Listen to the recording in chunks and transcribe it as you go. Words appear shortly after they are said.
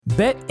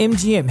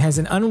BetMGM has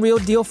an unreal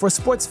deal for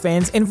sports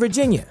fans in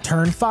Virginia.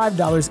 Turn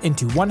 $5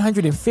 into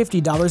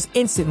 $150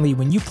 instantly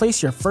when you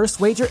place your first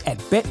wager at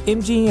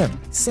BetMGM.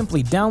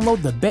 Simply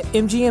download the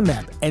BetMGM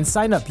app and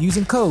sign up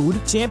using code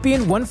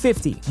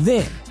Champion150.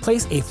 Then,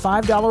 place a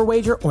 $5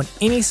 wager on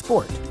any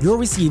sport. You'll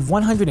receive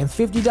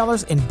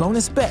 $150 in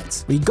bonus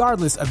bets,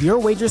 regardless of your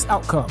wager's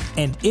outcome.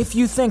 And if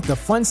you think the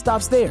fun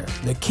stops there,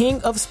 the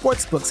King of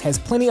Sportsbooks has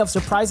plenty of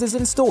surprises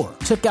in store.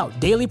 Check out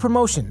daily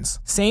promotions,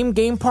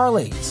 same-game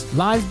parlays,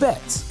 live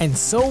bets, and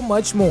so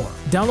much more.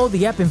 Download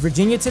the app in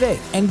Virginia today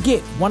and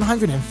get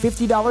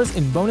 $150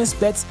 in bonus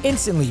bets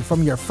instantly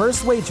from your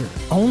first wager.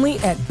 Only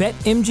at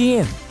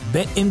BetMGM.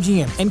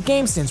 BetMGM and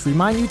GameSense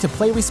remind you to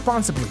play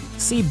responsibly.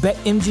 See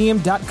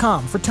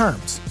BetMGM.com for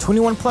terms.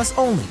 21 plus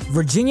only.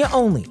 Virginia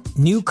only.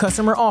 New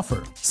customer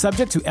offer.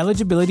 Subject to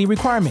eligibility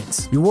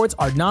requirements. Rewards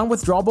are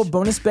non-withdrawable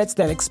bonus bets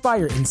that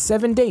expire in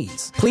 7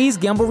 days. Please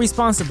gamble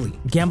responsibly.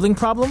 Gambling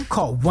problem?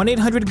 Call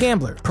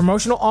 1-800-GAMBLER.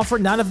 Promotional offer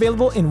not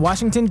available in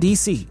Washington,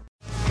 D.C.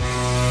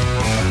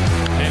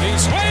 And he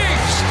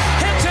swings,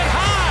 hits it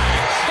high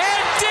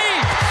and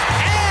deep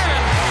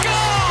and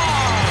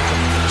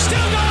gone.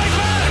 Still going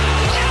back.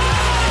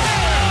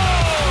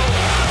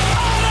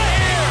 Out of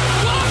here.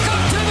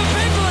 Welcome to the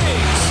big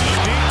leagues.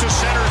 Deep to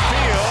center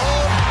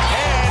field,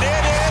 and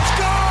it is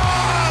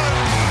gone.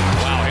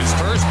 Wow, his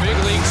first big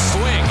league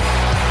swing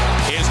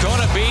is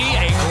going to be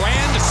a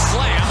grand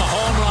slam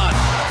home run.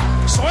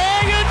 Swing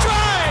and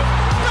drive.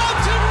 Route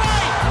to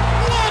right.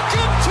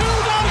 Welcome to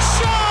the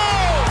show.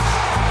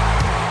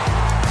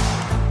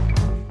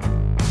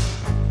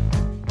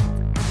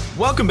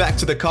 Welcome back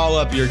to The Call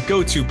Up, your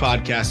go-to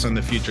podcast on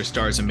the future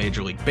stars of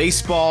Major League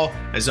Baseball.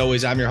 As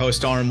always, I'm your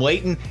host, Aram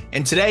Layton,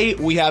 and today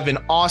we have an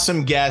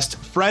awesome guest,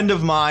 friend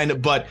of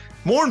mine, but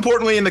more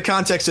importantly in the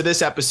context of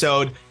this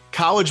episode,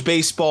 college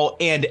baseball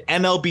and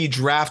MLB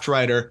draft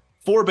writer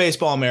for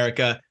Baseball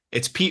America.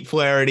 It's Pete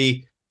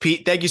Flaherty.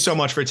 Pete, thank you so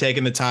much for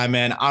taking the time,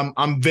 man.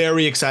 I'm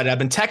very excited. I've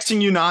been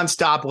texting you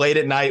nonstop late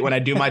at night when I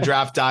do my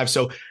draft dive,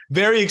 so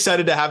very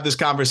excited to have this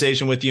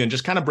conversation with you and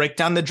just kind of break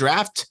down the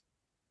draft.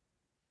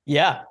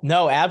 Yeah,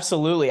 no,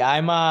 absolutely.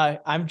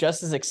 I'm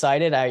just as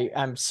excited.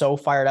 I'm so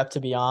fired up to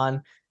be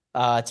on.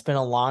 It's been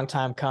a long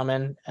time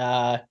coming.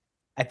 I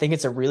think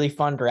it's a really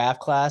fun draft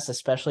class,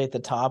 especially at the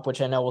top,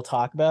 which I know we'll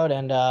talk about.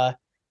 And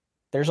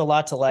there's a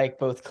lot to like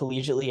both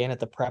collegiately and at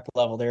the prep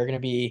level. There are going to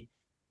be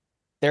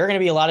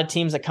a lot of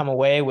teams that come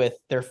away with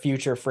their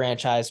future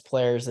franchise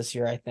players this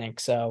year, I think.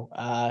 So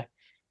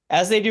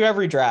as they do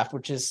every draft,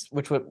 which is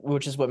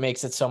what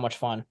makes it so much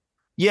fun.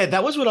 Yeah,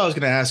 that was what I was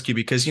going to ask you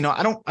because, you know,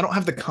 I don't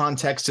have the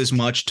context as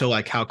much to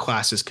like how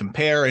classes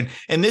compare.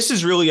 And this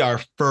is really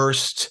our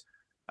first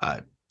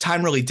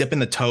time really dipping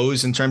the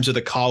toes in terms of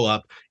the call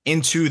up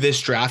into this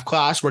draft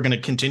class. We're going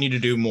to continue to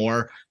do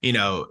more, you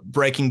know,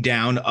 breaking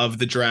down of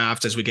the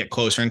draft as we get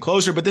closer and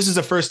closer. But this is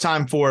the first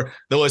time for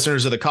the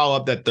listeners of the call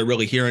up that they're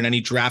really hearing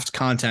any draft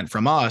content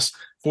from us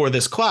for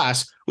this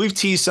class. We've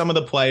teased some of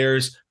the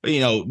players. You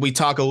know, we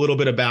talk a little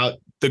bit about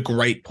the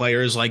great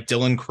players like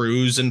Dylan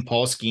Cruz and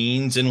Paul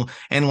Skeens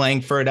and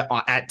Langford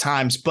at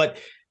times. But,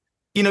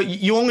 you know,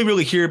 you only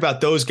really hear about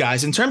those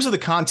guys in terms of the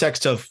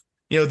context of,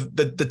 you know,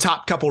 the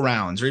top couple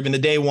rounds or even the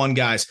day one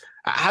guys.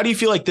 How do you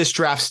feel like this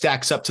draft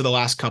stacks up to the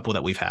last couple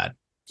that we've had?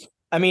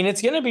 I mean,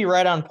 it's going to be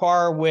right on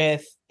par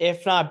with,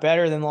 if not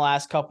better than the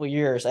last couple of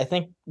years. I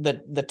think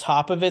the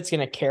top of it's going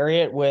to carry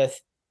it with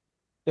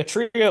the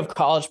trio of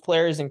college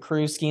players in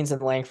Cruz, Skeens,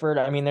 and Langford.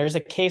 I mean, there's a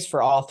case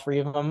for all three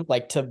of them,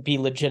 like to be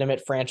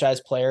legitimate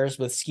franchise players,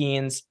 with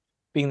Skeens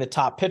being the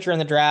top pitcher in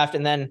the draft.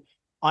 And then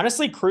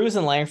honestly, Cruz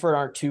and Langford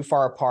aren't too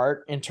far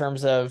apart in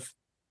terms of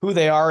who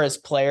they are as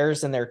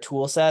players and their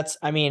tool sets.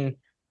 I mean,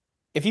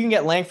 if you can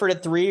get Langford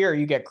at 3 or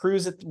you get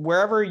Cruz at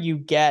wherever you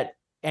get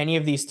any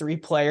of these three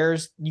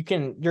players, you're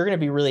going to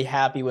be really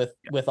happy with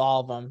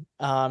all of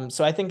them.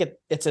 So I think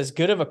it's as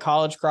good of a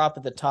college crop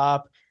at the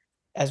top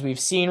as we've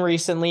seen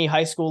recently.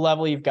 High school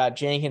level, you've got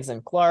Jenkins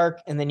and Clark,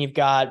 and then you've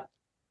got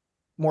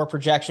more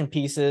projection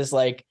pieces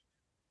like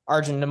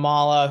Arjun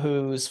Nimala,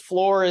 whose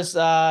floor is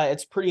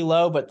it's pretty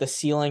low, but the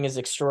ceiling is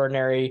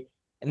extraordinary.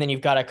 And then you've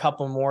got a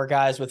couple more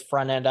guys with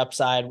front end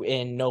upside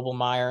in Noble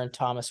Meyer and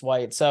Thomas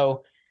White.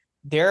 So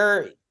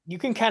there you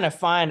can kind of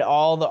find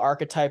all the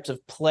archetypes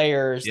of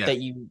players that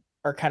you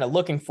are kind of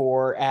looking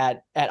for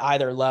at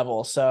either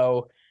level.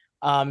 So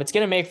it's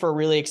going to make for a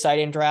really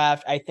exciting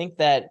draft. I think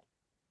that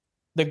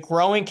the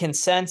growing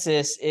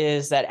consensus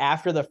is that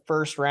after the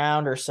first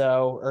round or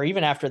so, or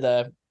even after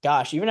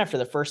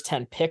the first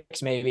 10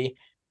 picks, maybe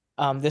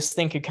this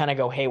thing could kind of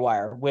go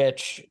haywire,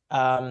 which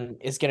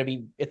is going to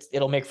be,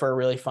 it'll make for a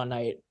really fun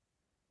night.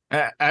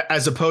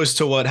 As opposed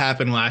to what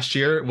happened last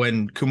year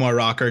when Kumar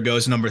Rocker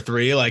goes number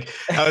 3, like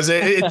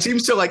it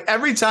seems to like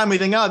every time we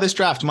think, oh, this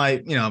draft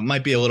might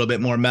be a little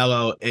bit more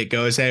mellow, it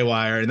goes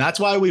haywire. And that's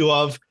why we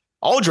love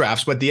all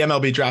drafts, but the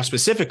MLB draft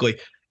specifically.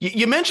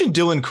 You mentioned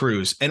Dylan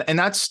Cruz, and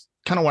that's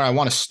kind of where I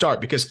want to start,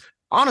 because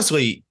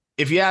honestly,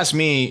 if you asked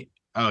me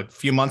a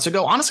few months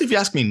ago, honestly, if you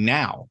ask me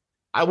now,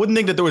 I wouldn't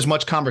think that there was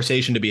much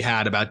conversation to be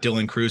had about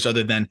Dylan Cruz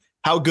other than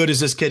how good is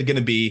this kid going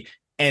to be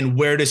and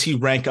where does he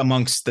rank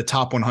amongst the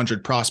top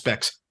 100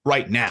 prospects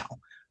right now?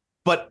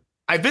 But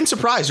I've been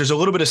surprised. There's a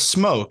little bit of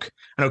smoke.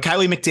 I know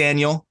Kylie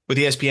McDaniel with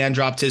ESPN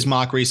dropped his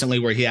mock recently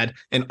where he had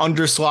an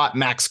underslot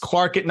Max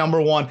Clark at number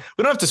one.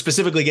 We don't have to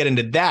specifically get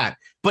into that,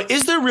 but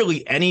is there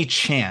really any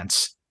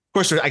chance? Of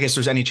course, I guess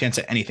there's any chance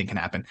that anything can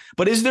happen,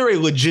 but is there a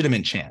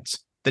legitimate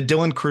chance that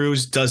Dylan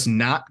Cruz does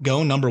not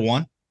go number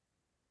one?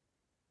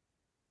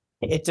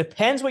 It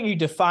depends what you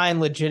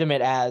define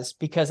legitimate as,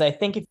 because I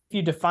think if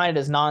you define it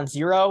as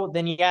non-zero,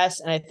 then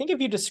yes. And I think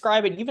if you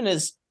describe it even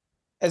as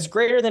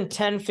greater than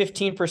 10,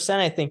 15%,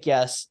 I think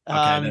yes.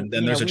 Okay,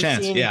 then there's a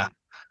chance. Yeah.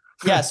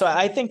 Yeah. So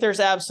I think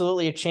there's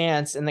absolutely a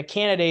chance. And the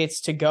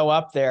candidates to go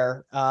up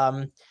there,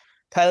 Kylie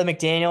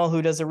McDaniel,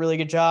 who does a really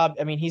good job.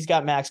 I mean, he's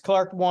got Max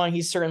Clark one.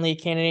 He's certainly a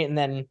candidate. And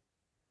then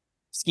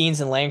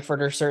Skeens and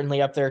Langford are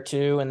certainly up there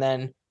too. And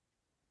then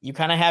you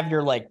kind of have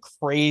your like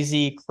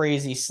crazy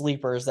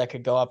sleepers that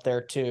could go up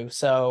there too.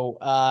 So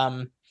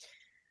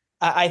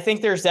I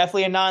think there's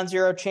definitely a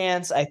non-zero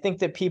chance. I think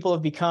that people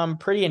have become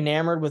pretty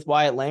enamored with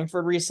Wyatt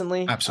Langford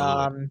recently.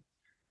 Absolutely.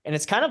 And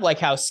it's kind of like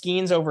how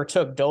Skeens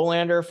overtook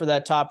Dolander for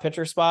that top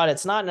pitcher spot.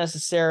 It's not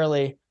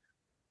necessarily,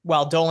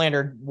 while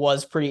Dolander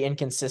was pretty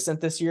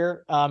inconsistent this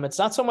year, it's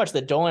not so much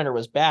that Dolander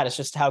was bad. It's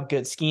just how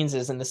good Skeens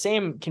is. And the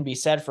same can be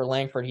said for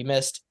Langford. He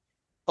missed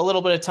a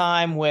little bit of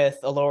time with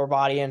a lower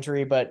body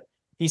injury, but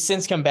he's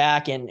since come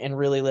back and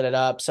really lit it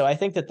up. So I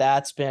think that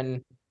that's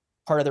been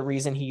part of the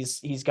reason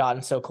he's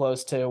gotten so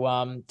close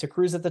to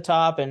Cruz at the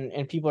top,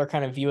 and people are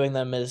kind of viewing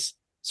them as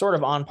sort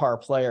of on par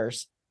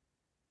players.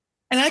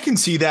 And I can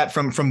see that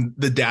from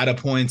the data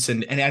points.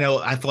 And I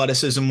know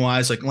athleticism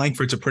wise, like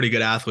Langford's a pretty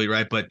good athlete,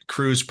 right? But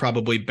Cruz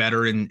probably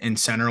better in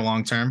center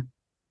long term.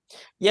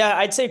 Yeah,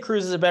 I'd say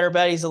Cruz is a better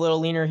bet. He's a little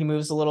leaner. He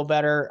moves a little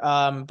better.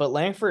 But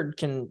Langford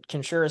can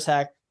sure as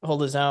heck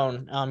hold his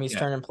own. He's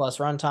turning plus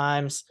run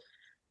times.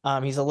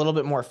 He's a little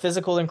bit more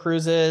physical than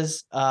Cruz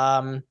is.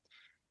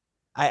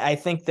 I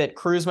think that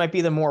Cruz might be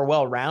the more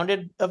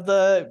well-rounded of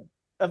the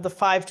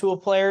 5 tool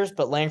players,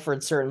 but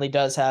Langford certainly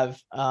does have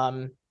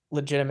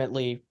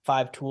legitimately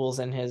 5 tools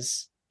in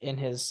his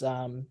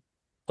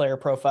player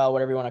profile,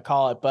 whatever you want to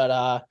call it.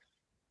 But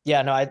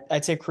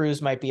I'd say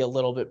Cruz might be a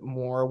little bit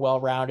more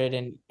well-rounded,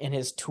 and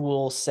his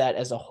tool set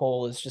as a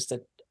whole is just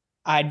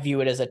I'd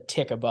view it as a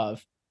tick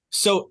above.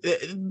 So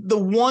the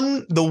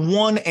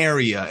one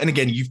area, and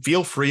again, you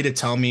feel free to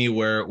tell me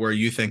where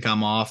you think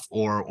I'm off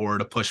or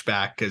to push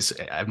back, because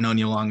I've known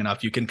you long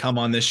enough. You can come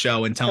on this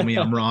show and tell me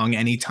I'm wrong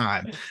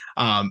anytime,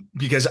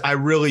 because I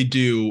really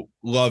do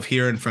love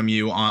hearing from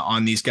you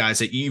on these guys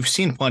that you've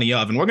seen plenty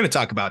of. And we're going to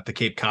talk about the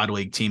Cape Cod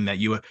League team that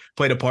you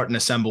played a part in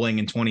assembling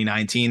in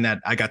 2019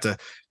 that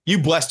you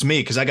blessed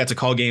me because I got to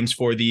call games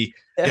for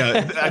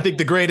I think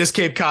the greatest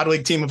Cape Cod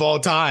League team of all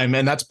time.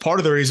 And that's part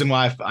of the reason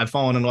why I've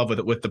fallen in love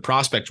with the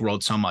prospect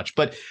world so much.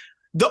 But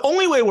the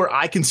only way where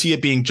I can see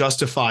it being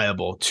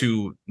justifiable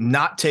to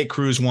not take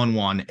Cruz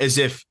 1-1 is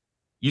if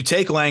you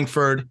take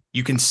Langford,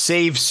 you can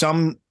save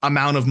some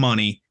amount of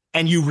money,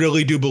 and you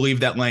really do believe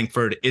that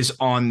Langford is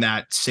on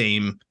that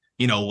same,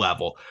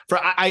 level.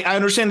 I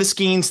understand the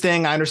Skeens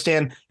thing. I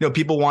understand,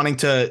 people wanting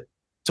to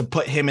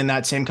put him in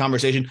that same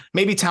conversation.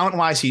 Maybe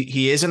talent-wise,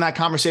 he is in that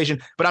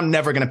conversation, but I'm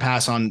never going to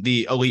pass on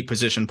the elite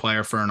position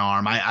player for an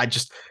arm. I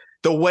just,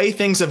 the way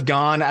things have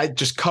gone,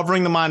 just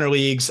covering the minor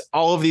leagues,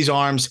 all of these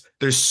arms,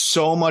 there's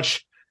so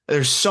much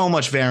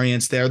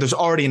variance there. There's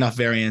already enough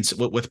variance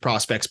with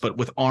prospects, but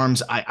with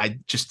arms, I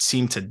just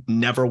seem to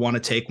never want to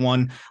take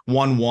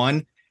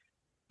 1-1.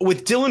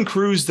 With Dylan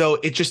Cruz, though,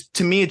 it just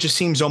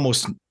seems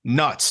almost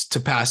nuts to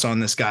pass on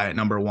this guy at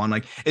number one.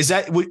 Like,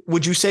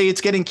 would you say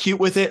it's getting cute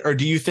with it? Or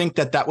do you think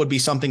that would be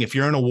something, if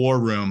you're in a war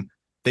room,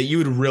 that you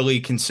would really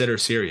consider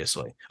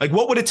seriously? Like,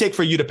 what would it take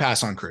for you to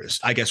pass on Cruz,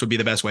 I guess would be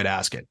the best way to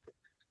ask it.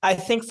 I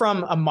think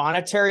from a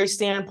monetary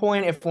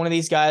standpoint, if one of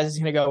these guys is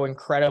going to go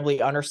incredibly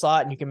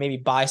underslot and you can maybe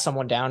buy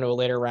someone down to a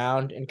later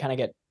round and kind of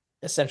get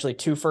essentially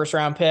 2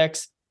 first-round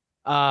picks,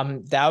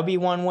 that would be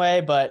one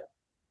way. But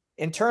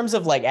in terms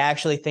of like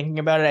actually thinking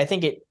about it, I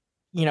think it,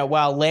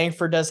 while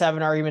Langford does have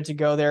an argument to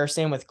go there,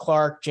 same with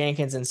Clark,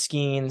 Jenkins, and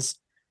Skeens.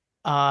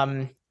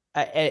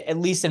 At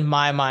least in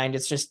my mind,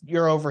 it's just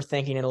you're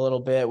overthinking it a little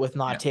bit with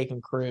not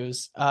taking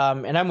Cruz.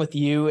 And I'm with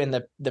you in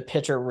the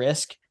pitcher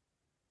risk.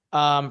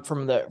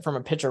 From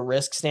a pitcher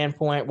risk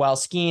standpoint, while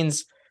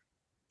Skeens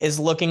is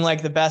looking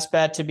like the best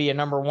bet to be a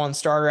number 1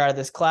 starter out of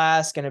this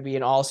class, going to be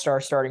an all-star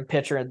starting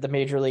pitcher at the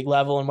major league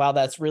level, and while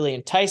that's really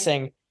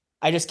enticing,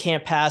 I just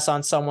can't pass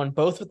on someone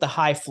both with the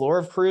high floor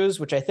of Cruz,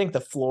 which I think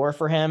the floor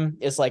for him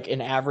is like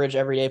an average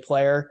everyday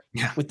player,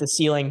 with the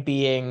ceiling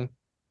being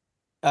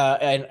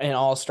an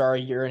all-star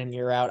year in and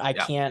year out. I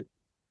can't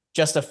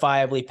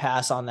justifiably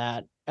pass on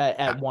that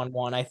at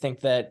 1-1. I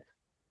think that,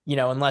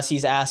 unless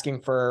he's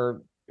asking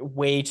for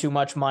way too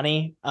much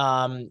money,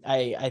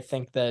 I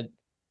think that,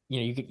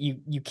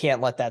 you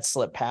can't let that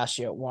slip past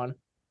you at 1.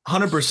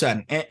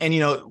 100%.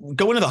 And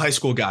go into the high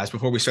school guys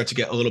before we start to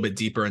get a little bit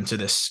deeper into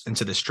this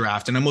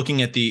draft. And I'm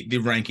looking at the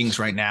rankings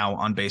right now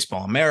on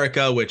Baseball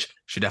America, which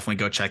should definitely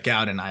go check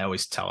out. And I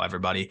always tell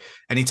everybody,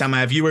 anytime I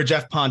have you or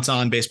Jeff Ponce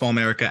on Baseball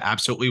America,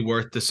 absolutely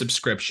worth the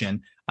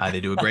subscription. They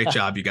do a great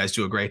job. You guys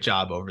do a great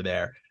job over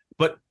there.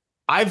 But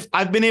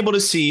I've been able to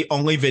see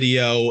only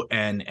video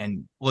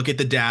and look at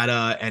the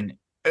data, and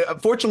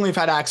fortunately I've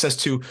had access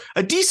to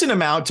a decent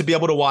amount to be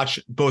able to watch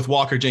both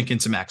Walker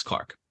Jenkins and Max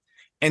Clark.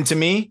 And to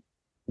me,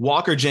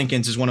 Walker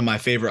Jenkins is one of my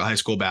favorite high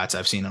school bats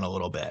I've seen in a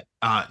little bit.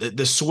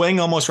 The swing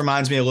almost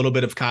reminds me a little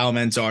bit of Kyle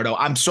Manzardo.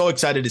 I'm so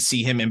excited to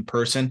see him in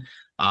person.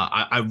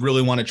 I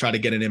really want to try to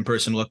get an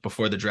in-person look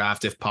before the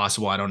draft if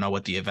possible. I don't know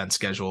what the event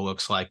schedule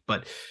looks like,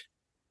 but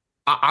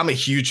I'm a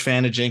huge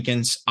fan of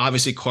Jenkins.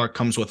 Obviously, Clark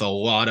comes with a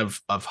lot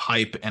of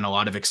hype and a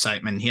lot of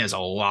excitement. He has a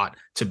lot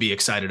to be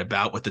excited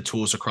about with the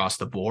tools across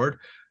the board.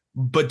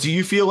 But do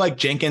you feel like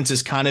Jenkins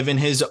is kind of in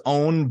his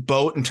own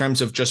boat in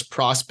terms of just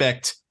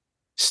prospect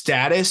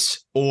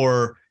status,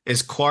 or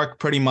is Clark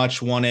pretty much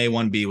 1A,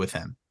 1B with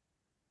him?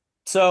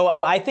 So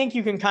I think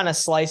you can kind of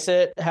slice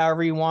it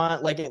however you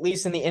want. Like, at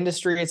least in the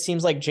industry, it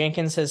seems like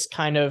Jenkins has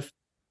kind of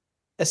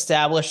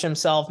established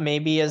himself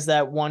maybe as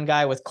that one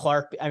guy with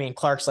Clark. I mean,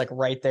 Clark's like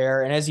right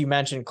there. And as you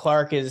mentioned,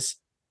 Clark is,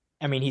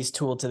 I mean, he's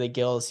tooled to the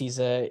gills. He's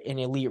an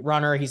elite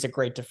runner. He's a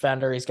great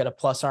defender. He's got a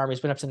plus arm. He's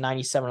been up to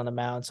 97 on the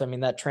mound. So, I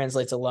mean, that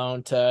translates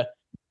alone to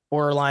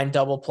borderline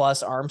double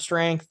plus arm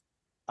strength.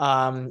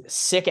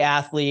 Sick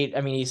athlete.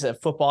 I mean, he's a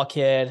football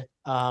kid.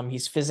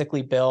 He's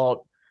physically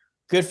built,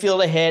 good feel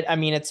to hit. I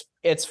mean, it's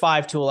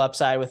 5-tool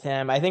upside with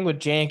him. I think with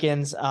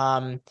Jenkins,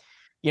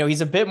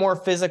 he's a bit more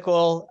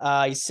physical.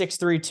 He's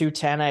 6'3",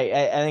 210.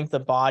 I think the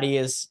body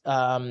is,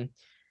 something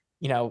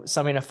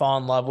to fall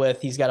in love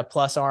with. He's got a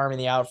plus arm in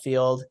the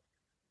outfield.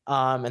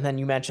 And then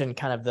you mentioned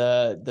kind of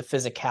the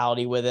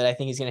physicality with it. I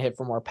think he's going to hit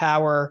for more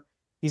power.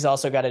 He's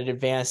also got an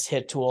advanced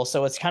hit tool.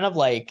 So it's kind of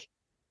like,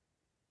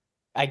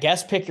 I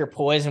guess, pick your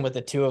poison with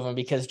the two of them,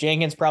 because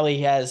Jenkins probably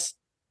has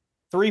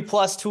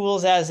 3+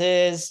 tools as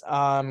is.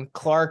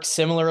 Clark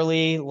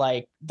similarly,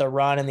 like the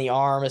run and the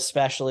arm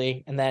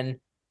especially, and then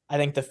I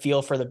think the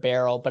feel for the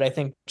barrel. But I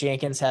think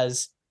Jenkins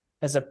has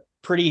a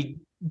pretty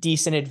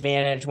decent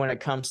advantage when it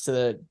comes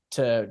to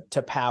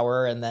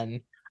power. And then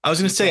I was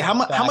going to say, how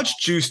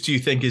much juice do you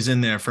think is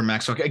in there for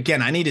Max Clark?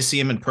 Again, I need to see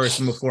him in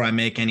person before I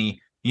make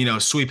any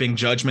sweeping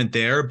judgment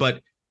there.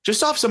 But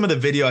just off some of the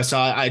video I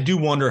saw, I do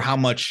wonder how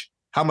much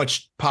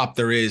pop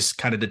there is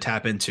kind of to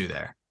tap into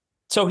there.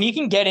 So he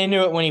can get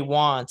into it when he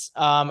wants.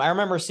 I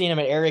remember seeing him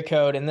at Area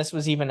Code, and this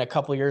was even a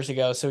couple years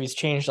ago. So he's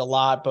changed a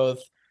lot, both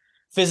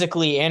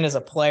physically and as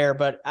a player,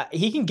 but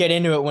he can get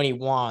into it when he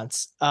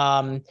wants.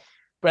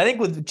 But I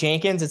think with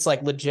Jenkins, it's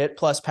like legit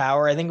plus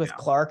power. I think with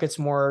Clark, it's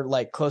more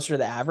like closer to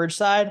the average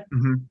side.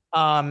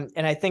 Mm-hmm.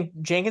 And I think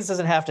Jenkins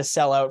doesn't have to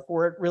sell out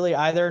for it really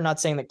either. Not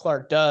saying that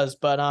Clark does,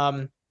 but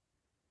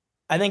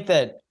I think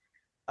that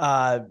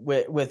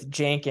with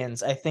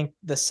Jenkins, I think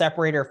the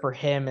separator for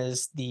him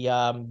is the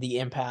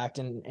impact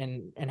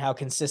and how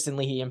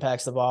consistently he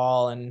impacts the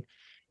ball and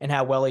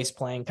how well he's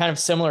playing. Kind of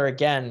similar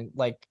again,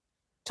 like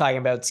talking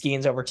about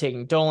Skeens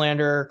overtaking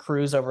Dolander,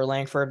 Cruz over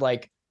Langford.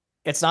 Like,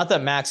 it's not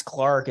that Max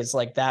Clark is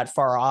like that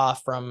far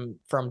off from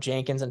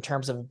Jenkins in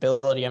terms of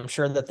ability. I'm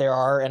sure that there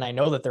are, and I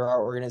know that there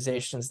are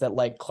organizations that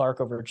like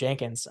Clark over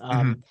Jenkins.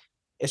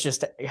 It's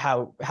just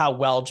how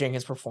well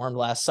Jenkins performed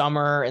last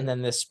summer, and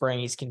then this spring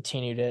he's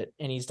continued it,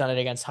 and he's done it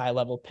against high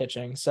level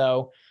pitching.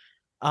 So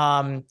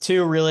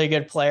two really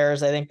good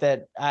players. I think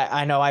that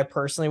I know I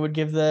personally would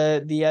give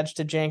the edge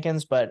to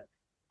Jenkins, but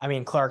I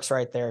mean, Clark's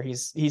right there.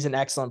 He's an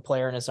excellent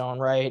player in his own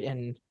right.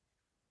 And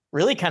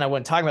really kind of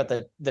when talking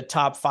about the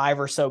top 5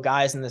 or so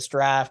guys in this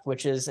draft,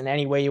 which is in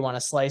any way you want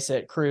to slice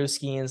it, Cruz,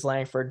 Skeens,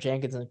 Langford,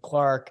 Jenkins, and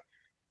Clark.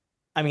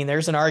 I mean,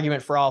 there's an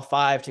argument for all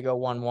 5 to go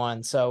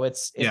 1-1. So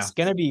it's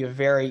going to be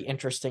very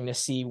interesting to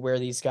see where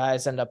these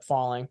guys end up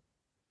falling.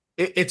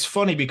 It's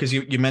funny because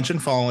you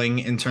mentioned falling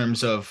in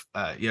terms of,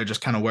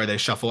 just kind of where they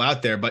shuffle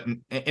out there. But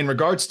in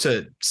regards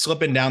to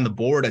slipping down the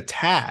board a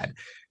tad,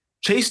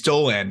 Chase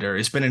Dolander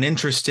has been an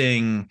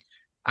interesting,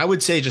 I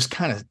would say, just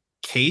kind of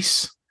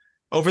case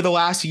over the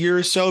last year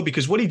or so,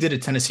 because what he did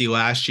at Tennessee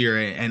last year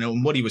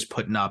and what he was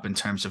putting up in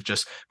terms of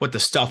just what the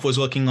stuff was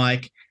looking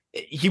like,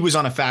 he was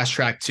on a fast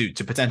track to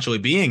potentially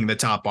being the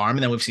top arm.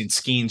 And then we've seen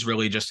Skeens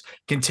really just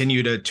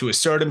continue to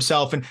assert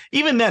himself. And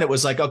even then it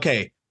was like,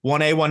 okay,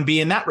 1A, 1B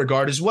in that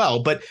regard as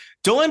well. But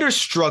Dolander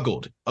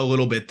struggled a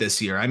little bit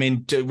this year. I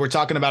mean, we're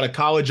talking about a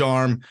college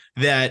arm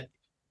that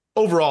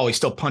overall he's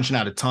still punching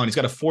out a ton. He's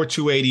got a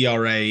 4.28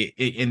 ERA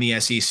in the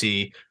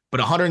SEC, but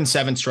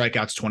 107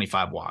 strikeouts,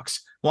 25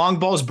 walks. Long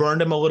balls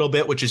burned him a little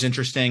bit, which is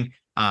interesting.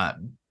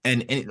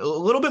 And a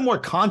little bit more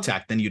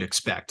contact than you'd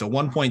expect. A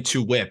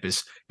 1.2 whip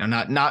is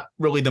not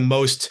really the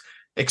most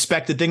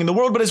expected thing in the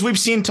world, but as we've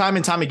seen time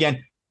and time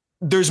again,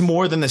 there's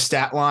more than the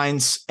stat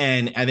lines.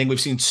 And I think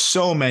we've seen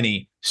so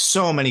many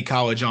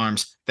college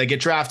arms that get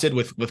drafted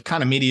with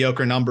kind of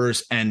mediocre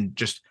numbers and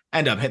just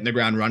end up hitting the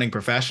ground running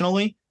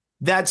professionally.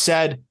 That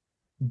said,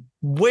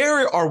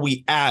 Where are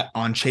we at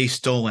on Chase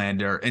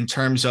Dollander in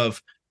terms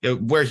of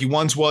where he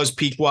once was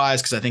peak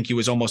wise? Because I think he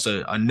was almost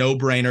a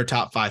no-brainer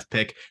top 5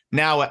 pick.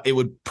 Now it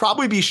would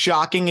probably be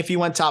shocking if he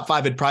went top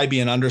 5. It'd probably be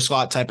an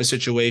underslot type of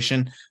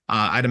situation,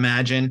 I'd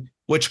imagine,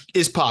 which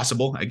is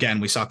possible. Again,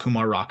 we saw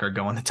Kumar Rocker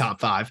go in the top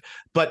 5.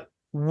 But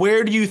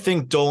where do you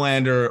think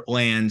Dollander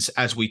lands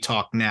as we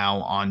talk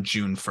now on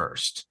June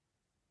 1st?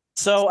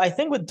 So I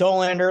think with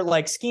Dollander,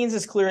 like Skeens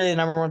is clearly the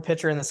number 1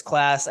 pitcher in this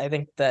class. I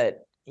think that,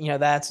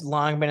 that's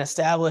long been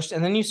established.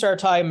 And then you start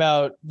talking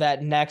about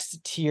that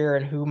next tier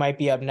and who might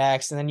be up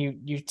next. And then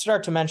you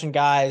start to mention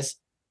guys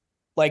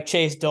like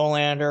Chase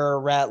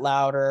Dollander, Rhett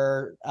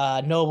Lauder,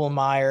 Noble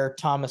Meyer,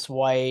 Thomas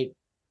White,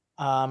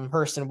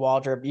 Hurston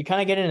Waldrop. You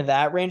kind of get into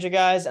that range of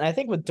guys. And I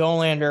think with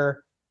Dollander,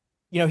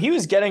 he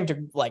was getting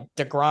to like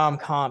DeGrom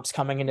comps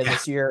coming into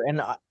this year.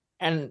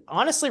 And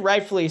honestly,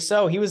 rightfully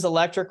so. He was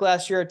electric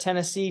last year at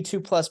Tennessee,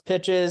 2+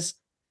 pitches.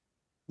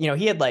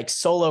 He had like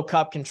solo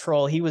cup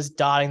control. He was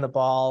dotting the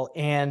ball.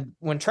 And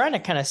when trying to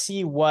kind of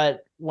see what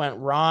went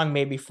wrong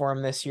maybe for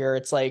him this year,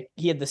 it's like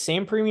he had the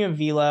same premium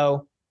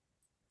velo.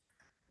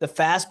 The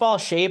fastball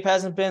shape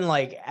hasn't been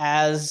like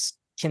as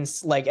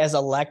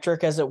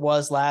electric as it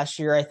was last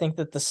year. I think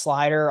that the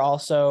slider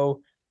also,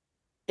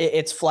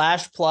 it's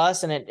flash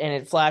plus and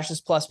it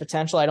flashes plus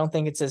potential. I don't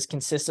think it's as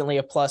consistently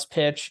a plus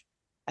pitch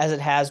as it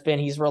has been.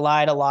 He's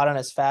relied a lot on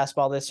his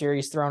fastball this year.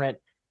 He's thrown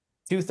it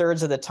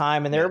 2/3 of the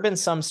time. And there have been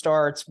some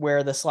starts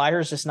where the slider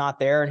is just not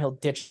there and he'll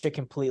ditch it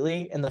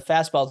completely. And the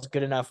fastball is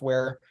good enough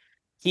where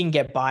he can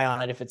get by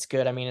on it if it's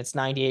good. I mean, it's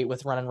 98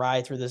 with run and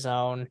ride through the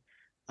zone.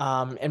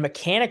 And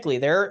mechanically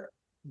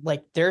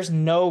there's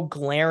no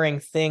glaring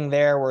thing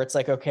there where it's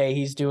like, okay,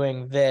 he's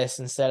doing this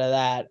instead of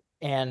that.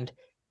 And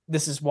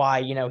this is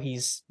why,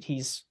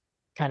 he's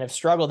kind of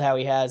struggled how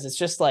he has. It's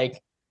just like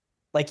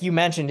you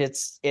mentioned,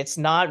 it's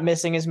not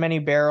missing as many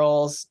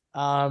barrels,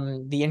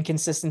 the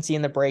inconsistency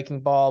in the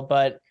breaking ball,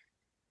 but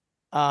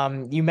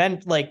you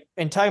meant like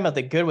in talking about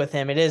the good with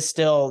him, it is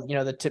still,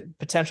 the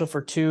potential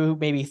for 2,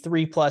 maybe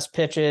 3+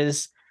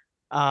 pitches.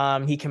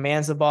 He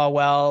commands the ball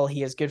well.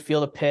 He has good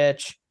feel to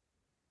pitch.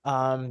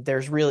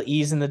 There's real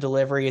ease in the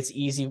delivery. It's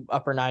easy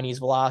upper 90s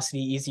velocity,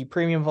 easy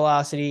premium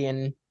velocity.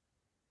 And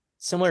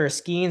similar to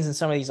Skeens and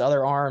some of these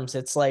other arms,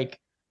 it's like,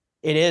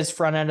 it is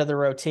front end of the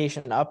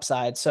rotation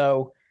upside.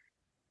 So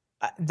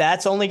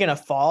that's only going to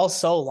fall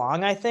so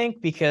long, I think,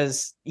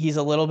 because he's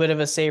a little bit of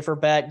a safer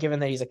bet, given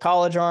that he's a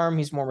college arm.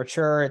 He's more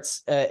mature.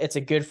 It's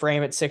a good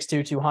frame at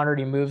 6'2", 200.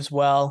 He moves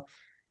well.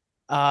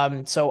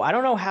 So I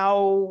don't know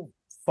how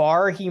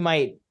far he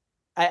might.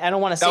 I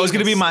don't want to say that was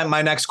going to be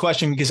my next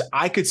question, because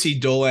I could see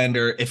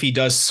Dollander, if he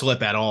does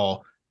slip at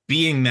all,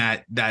 being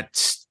that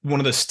one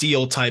of the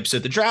steal types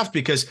at the draft,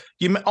 because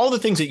all the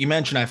things that you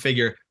mentioned, I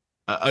figure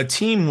a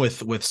team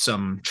with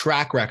some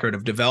track record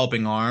of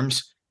developing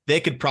arms, they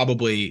could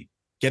probably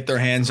get their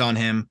hands on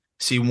him,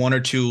 see 1 or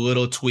 2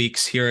 little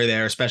tweaks here or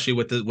there, especially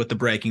with the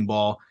breaking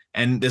ball,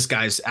 and this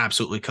guy's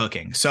absolutely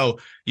cooking. So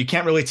you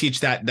can't really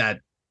teach that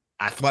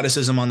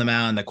athleticism on the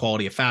mound, the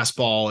quality of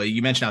fastball.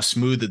 You mentioned how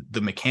smooth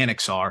the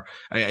mechanics are.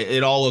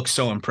 It all looks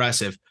so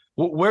impressive.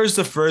 Where's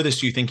the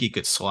furthest you think he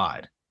could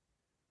slide?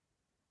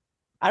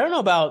 I don't know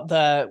about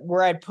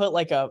where I'd put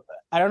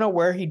I don't know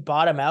where he'd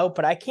bottom out,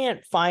 but I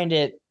can't find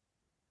it.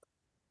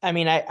 I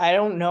mean, I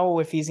don't know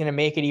if he's going to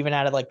make it even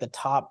out of like the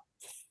top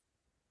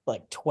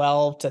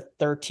 12 to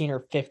 13 or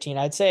 15.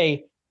 I'd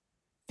say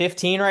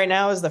 15 right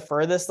now is the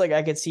furthest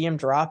I could see him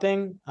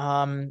dropping.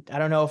 I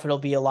don't know if it'll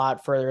be a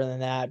lot further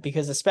than that,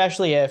 because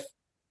especially if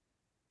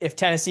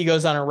Tennessee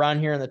goes on a run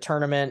here in the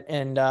tournament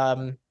and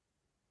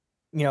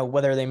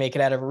whether they make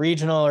it out of a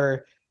regional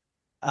or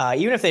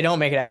even if they don't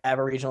make it out of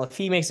a regional, if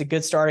he makes a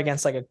good start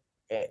against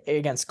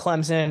against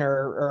Clemson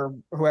or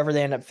whoever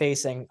they end up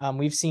facing,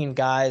 we've seen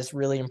guys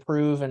really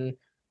improve and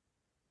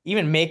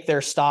even make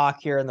their stock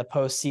here in the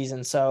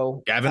postseason.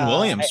 So Gavin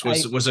Williams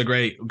was a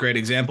great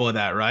example of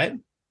that, right?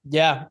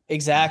 Yeah,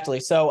 exactly.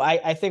 So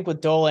I think with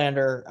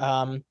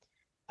Dollander,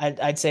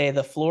 I'd say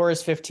the floor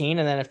is 15,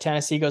 and then if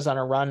Tennessee goes on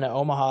a run to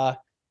Omaha,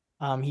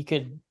 he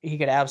could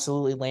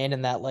absolutely land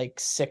in that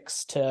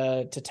 6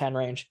 to 10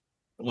 range.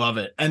 Love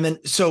it. And then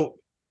so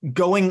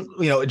going,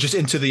 just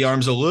into the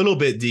arms a little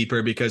bit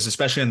deeper, because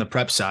especially on the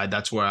prep side,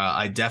 that's where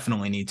I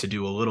definitely need to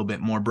do a little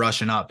bit more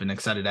brushing up, and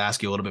excited to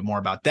ask you a little bit more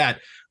about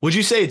that. Would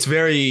you say it's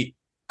very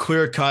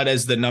clear cut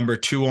as the number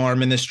 2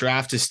 arm in this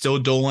draft is still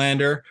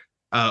Dollander,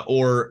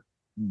 or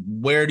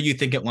where do you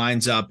think it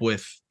lines up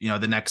with,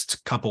 the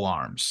next couple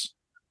arms?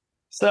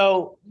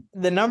 So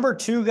the number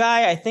 2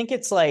 guy, I think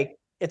it's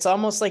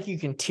almost like you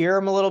can tier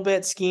him a little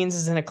bit. Skeens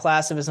is in a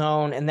class of his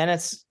own, and then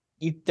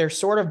they're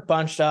sort of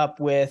bunched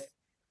up with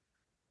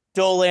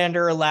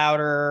Dollander,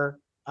 Lauder,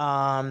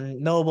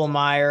 Noble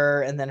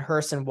Meyer, and then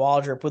Hurston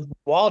Waldrop. With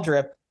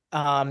Waldrop,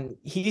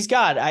 he's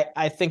got,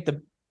 I think,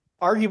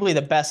 arguably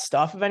the best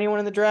stuff of anyone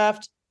in the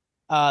draft.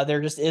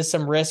 There just is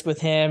some risk with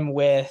him,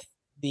 with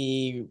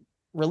the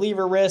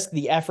reliever risk,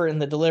 the effort in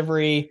the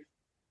delivery.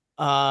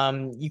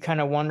 You kind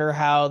of wonder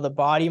how the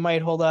body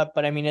might hold up,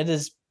 but I mean, it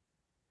is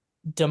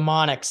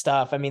demonic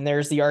stuff. I mean,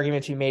 there's the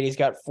argument to be made. He's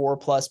got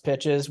 4+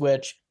 pitches,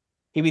 which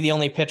he'd be the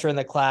only pitcher in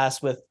the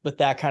class with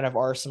that kind of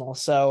arsenal.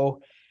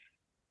 So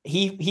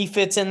he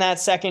fits in that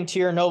second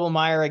tier. Noble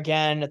Meyer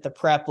again at the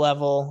prep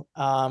level,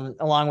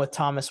 along with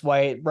Thomas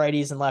White,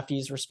 righties and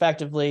lefties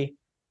respectively.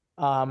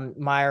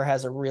 Meyer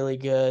has a really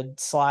good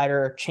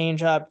slider,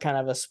 changeup, kind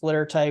of a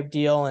splitter type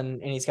deal,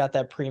 and he's got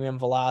that premium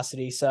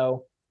velocity.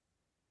 So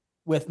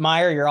with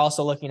Meyer, you're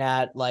also looking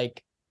at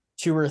like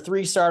 2 or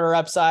 3 starter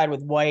upside.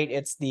 With White,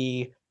 it's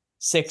the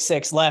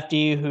 6'6"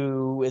 lefty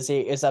who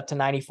is up to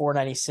 94,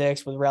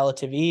 96 with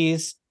relative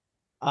ease.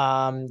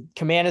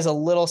 Command is a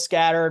little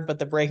scattered, but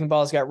the breaking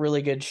ball's got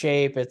really good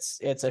shape. It's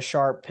a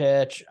sharp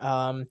pitch.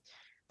 The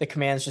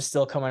command's just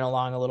still coming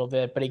along a little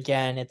bit, but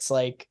again, it's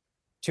like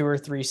 2 or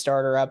 3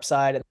 starter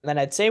upside. And then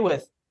I'd say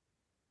with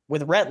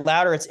Rhett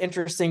Lauder, it's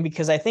interesting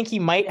because I think he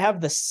might have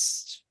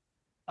this,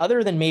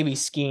 other than maybe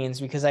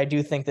Skeens, because I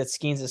do think that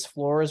Skeens'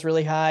 floor is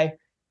really high.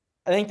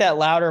 I think that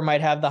Lauder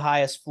might have the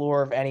highest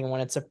floor of anyone.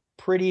 It's a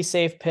pretty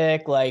safe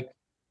pick, like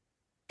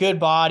good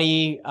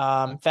body,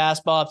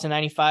 fastball up to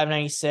 95,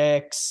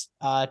 96,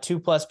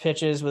 2+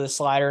 pitches with a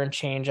slider and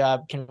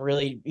changeup.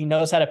 He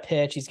knows how to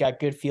pitch. He's got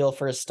good feel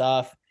for his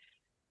stuff.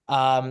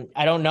 I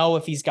don't know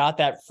if he's got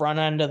that front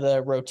end of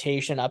the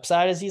rotation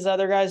upside as these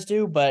other guys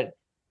do, but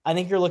I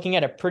think you're looking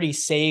at a pretty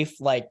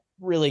safe, like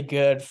really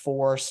good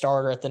 4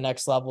 starter at the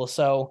next level.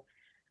 So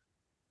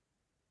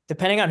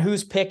depending on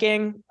who's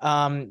picking,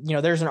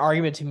 there's an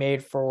argument to be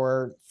made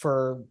for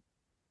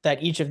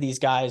that each of these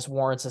guys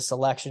warrants a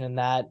selection in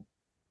that.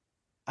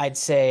 I'd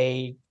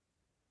say,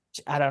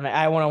 I don't know,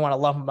 I wouldn't want to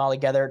lump them all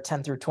together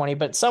 10 through 20,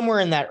 but somewhere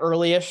in that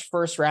early-ish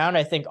first round,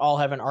 I think all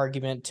have an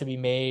argument to be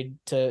made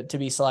to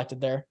be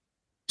selected there.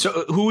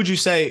 So who would you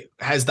say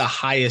has the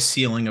highest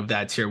ceiling of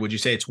that tier? Would you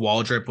say it's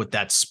Waldrop with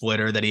that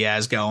splitter that he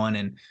has going?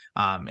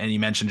 And you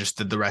mentioned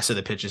just the rest of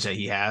the pitches that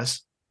he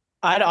has.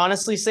 I'd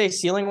honestly say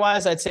ceiling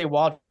wise, I'd say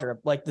Waldrop.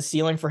 Like the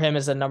ceiling for him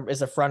is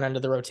a front end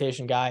of the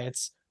rotation guy.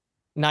 It's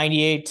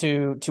 98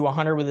 to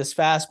 100 with his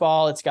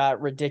fastball. It's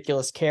got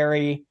ridiculous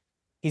carry.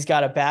 He's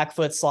got a back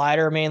foot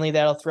slider mainly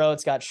that'll throw.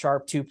 It's got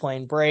sharp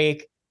 2-plane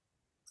break,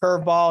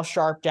 curveball,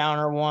 sharp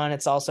downer one.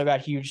 It's also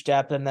got huge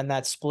depth. And then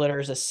that splitter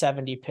is a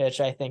 70 pitch.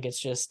 I think it's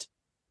just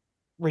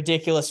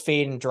ridiculous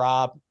fade and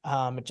drop.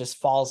 It just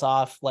falls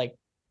off like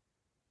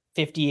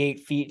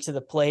 58 feet to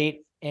the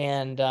plate.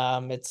 And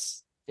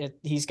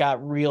he's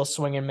got real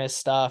swing and miss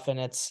stuff. And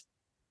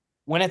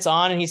when it's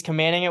on and he's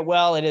commanding it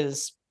well,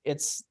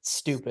 it's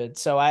stupid.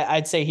 So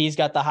I'd say he's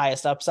got the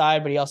highest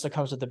upside, but he also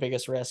comes with the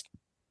biggest risk.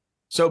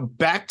 So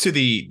back to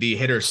the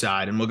hitter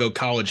side, and we'll go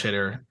college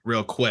hitter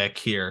real quick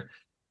here.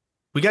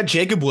 We got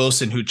Jacob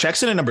Wilson, who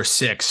checks in at number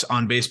 6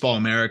 on Baseball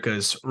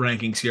America's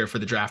rankings here for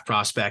the draft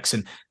prospects.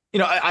 And,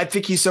 I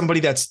think he's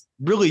somebody that's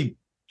really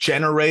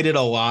generated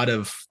a lot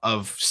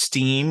of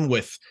steam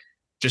with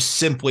just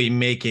simply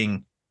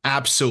making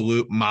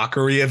absolute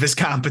mockery of his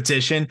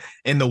competition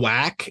in the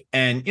WAC.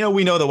 And,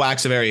 we know the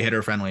WAC's a very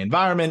hitter-friendly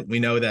environment. We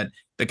know that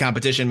the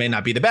competition may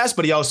not be the best,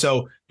 but he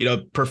also,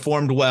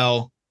 performed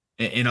well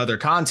in other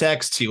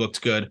contexts. He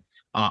looked good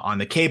on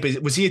the Cape.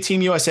 Was he a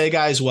Team USA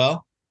guy as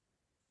well?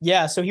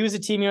 Yeah, so he was a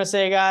Team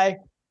USA guy.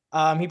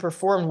 He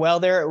performed well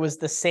there. It was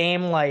the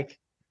same,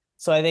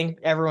 so I think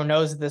everyone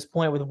knows at this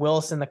point with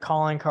Wilson, the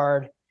calling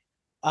card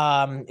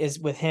is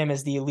with him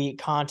as the elite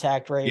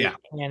contact rate. Yeah.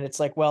 And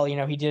it's like, well,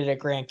 he did it at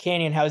Grand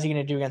Canyon. How is he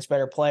going to do against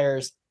better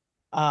players?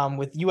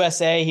 With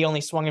USA, he only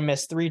swung and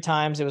missed 3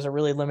 times. It was a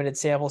really limited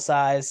sample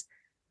size.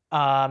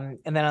 And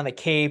then on the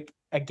Cape,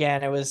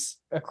 again, it was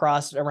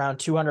across around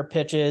 200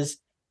 pitches.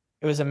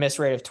 It was a miss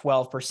rate of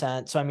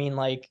 12%. So, I mean,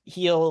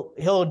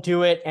 he'll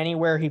do it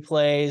anywhere he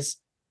plays.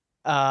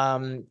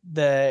 The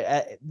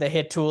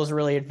hit tool is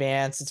really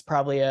advanced. It's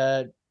probably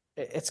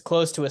it's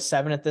close to a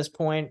 7 at this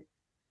point.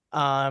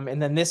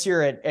 And then this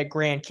year at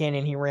Grand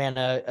Canyon, he ran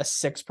a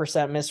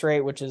 6% miss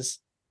rate, which is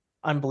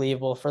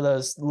unbelievable for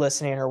those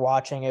listening or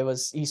watching.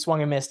 He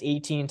swung and missed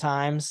 18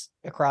 times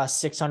across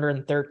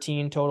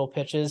 613 total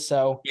pitches.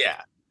 So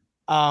yeah.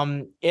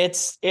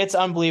 It's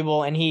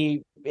unbelievable. And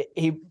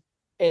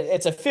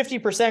it's a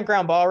 50%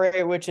 ground ball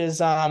rate, which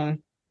is,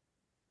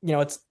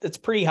 it's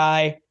pretty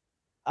high.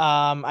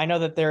 I know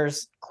that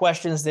there's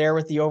questions there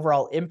with the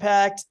overall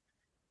impact.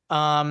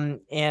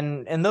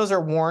 And those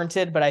are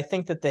warranted, but I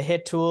think that the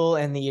hit tool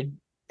and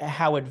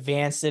how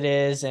advanced it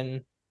is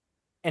and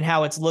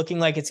how it's looking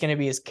like it's going to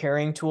be his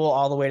carrying tool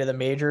all the way to the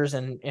majors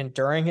and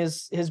during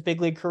his big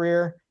league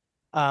career.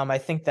 I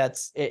think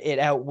it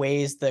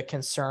outweighs the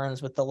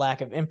concerns with the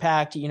lack of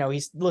impact.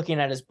 He's looking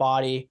at his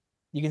body.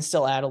 You can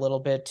still add a little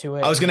bit to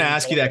it. I was going to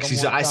ask you that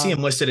because I see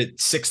him listed at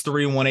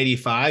 6'3",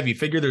 185. You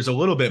figure there's a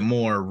little bit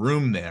more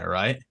room there,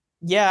 right?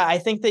 Yeah, I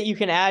think that you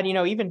can add,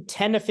 even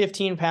 10 to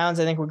 15 pounds,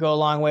 I think would go a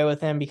long way with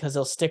him because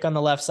he'll stick on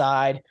the left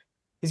side.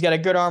 He's got a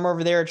good arm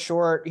over there at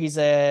short. He's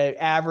a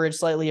average,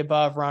 slightly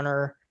above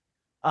runner.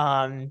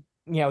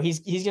 He's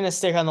going to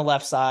stick on the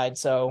left side.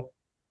 So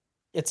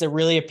it's a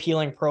really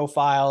appealing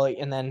profile.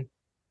 And then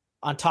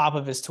on top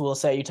of his tool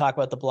set, you talk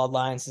about the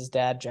bloodlines. His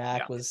dad,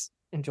 Jack, was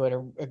enjoyed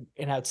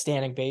an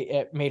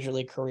outstanding major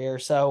league career.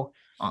 So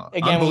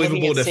again,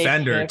 unbelievable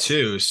defender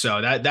too.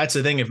 So that's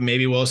the thing. If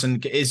maybe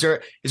Wilson, is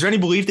there any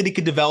belief that he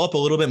could develop a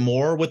little bit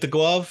more with the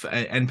glove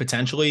and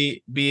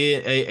potentially be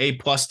a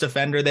plus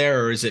defender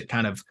there, or is it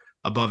kind of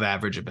above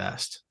average at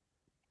best?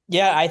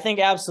 Yeah, I think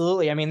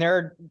absolutely. I mean,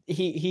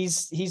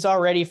 he's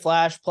already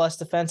flash plus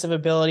defensive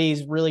ability.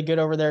 He's really good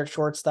over there at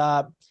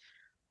shortstop,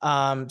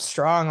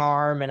 strong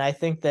arm, and I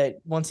think that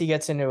once he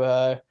gets into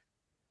a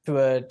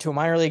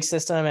minor league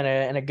system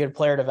and a good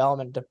player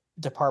development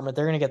department,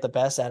 they're going to get the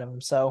best out of him.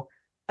 So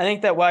I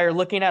think that while you're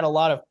looking at a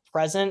lot of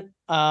present,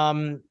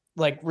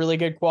 like really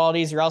good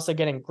qualities, you're also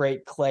getting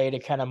great clay to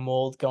kind of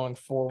mold going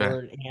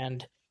forward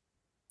and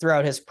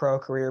throughout his pro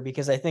career,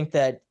 because I think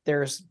that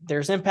there's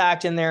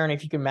impact in there. And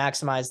if you can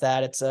maximize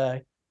that,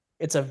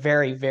 it's a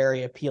very,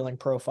 very appealing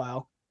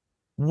profile.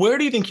 Where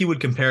do you think he would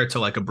compare to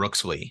like a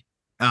Brooks Lee?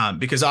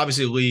 Because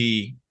obviously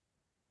Lee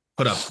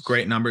put up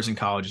great numbers in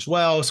college as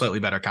well, slightly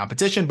better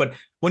competition. But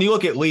when you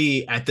look at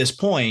Lee at this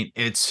point,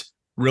 it's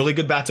really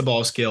good bat to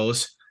ball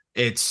skills.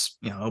 It's,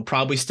 he'll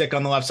probably stick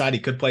on the left side.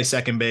 He could play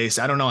second base.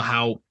 I don't know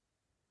how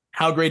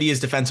great he is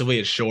defensively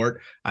at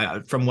short.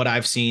 From what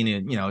I've seen,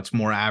 it's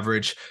more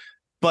average.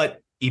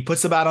 But he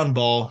puts the bat on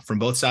ball from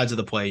both sides of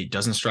the plate,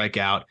 doesn't strike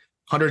out.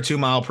 102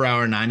 mile per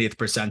hour, 90th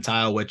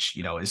percentile, which,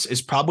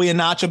 is probably a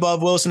notch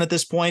above Wilson at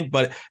this point.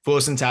 But if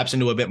Wilson taps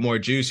into a bit more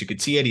juice, you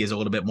could see it. He has a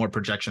little bit more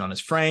projection on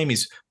his frame.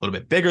 He's a little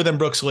bit bigger than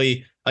Brooks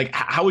Lee. Like,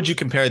 how would you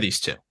compare these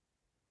two?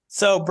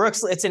 So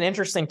Brooks, it's an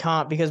interesting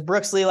comp because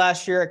Brooks Lee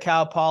last year at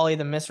Cal Poly,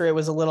 the miss rate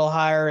was a little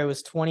higher. It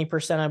was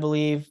 20%, I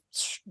believe.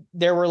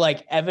 There were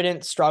like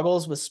evident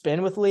struggles with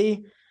spin with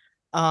Lee.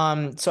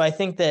 So I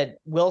think that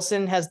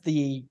Wilson has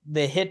the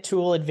hit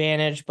tool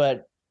advantage,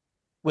 but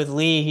with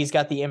Lee, he's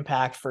got the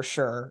impact for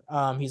sure.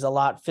 He's a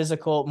lot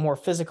more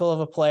physical of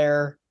a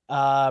player.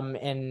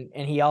 And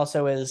he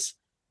also is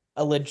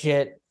a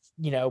legit,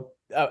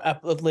 a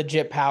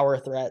legit power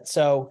threat.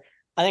 So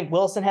I think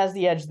Wilson has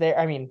the edge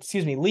there.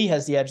 Lee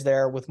has the edge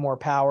there with more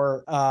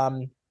power.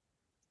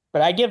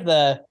 But I give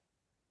the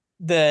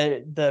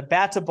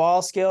bat to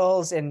ball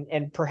skills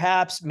and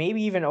perhaps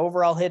maybe even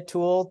overall hit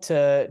tool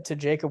to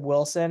Jacob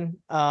Wilson.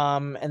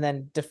 And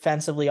then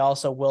defensively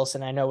also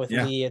Wilson. I know with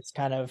Lee, it's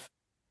kind of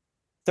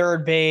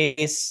third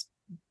base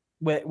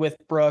with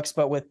Brooks,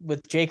 but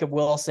with Jacob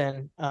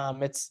Wilson,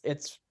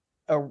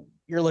 you're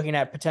looking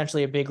at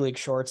potentially a big league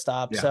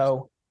shortstop. Yeah.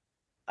 So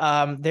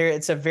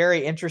it's a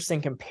very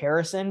interesting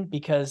comparison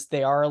because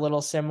they are a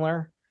little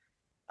similar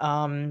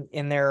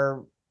in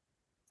their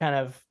kind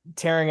of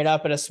tearing it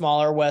up at a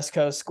smaller West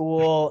Coast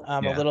school,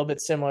 a little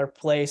bit similar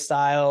play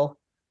style.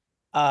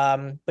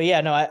 But yeah,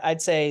 no,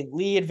 I'd say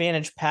Lee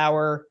advantage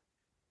power.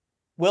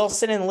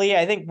 Wilson and Lee,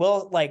 I think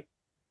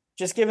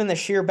just given the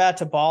sheer bat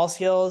to ball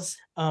skills,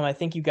 I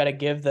think you got to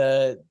give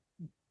I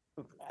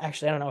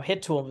don't know,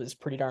 hit tool is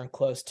pretty darn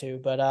close to,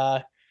 but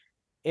I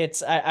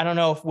don't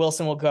know if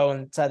Wilson will go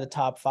inside the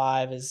top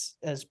 5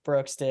 as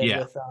Brooks did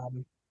with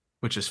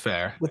which is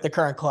fair with the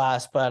current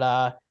class,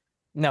 but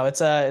no,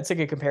 it's a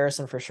good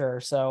comparison for sure.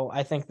 So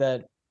I think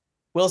that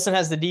Wilson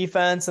has the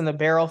defense and the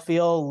barrel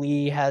feel.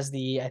 Lee has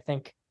I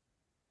think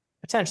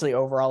potentially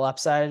overall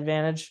upside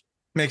advantage.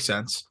 Makes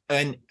sense.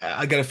 And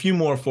I got a few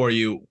more for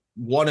you.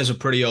 One is a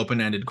pretty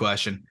open-ended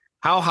question.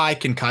 How high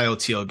can Kyle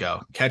Teal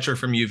go? Catcher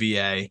from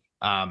UVA.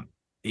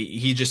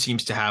 He just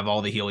seems to have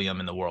all the helium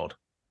in the world.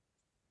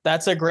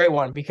 That's a great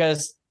one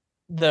because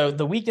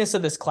the weakness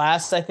of this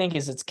class, I think,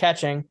 is its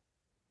catching.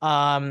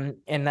 And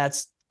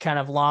that's kind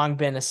of long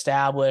been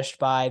established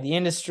by the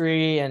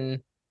industry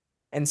and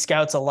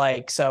scouts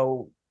alike.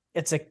 So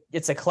it's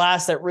a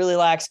class that really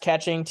lacks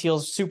catching.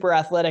 Teal's super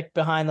athletic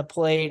behind the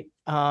plate.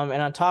 And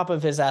on top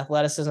of his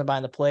athleticism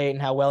behind the plate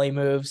and how well he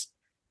moves,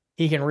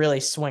 he can really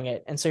swing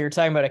it. And so you're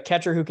talking about a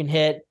catcher who can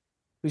hit,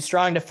 who's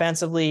strong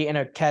defensively in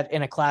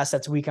a class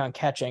that's weak on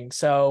catching.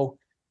 So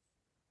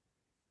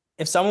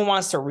if someone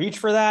wants to reach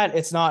for that,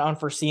 it's not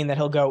unforeseen that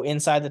he'll go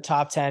inside the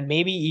top 10,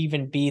 maybe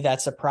even be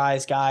that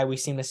surprise guy we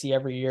seem to see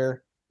every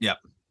year. Yep.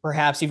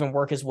 Perhaps even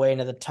work his way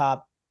into the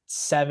top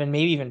 7,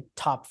 maybe even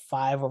top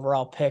 5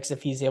 overall picks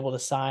if he's able to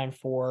sign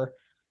for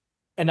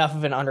enough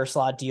of an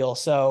underslot deal.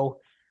 So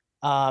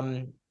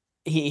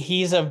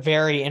he's a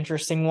very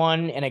interesting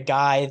one and a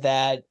guy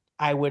that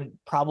I would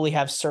probably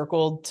have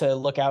circled to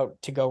look out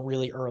to go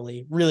really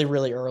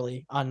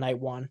early on night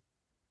 1.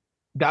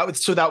 That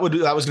was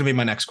going to be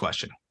my next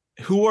question.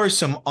 Who are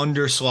some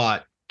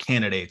underslot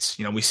candidates?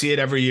 We see it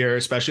every year,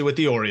 especially with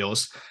the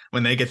Orioles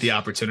when they get the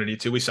opportunity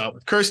to. We saw it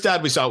with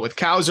Kjerstad, we saw it with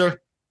Kauser.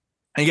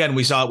 Again,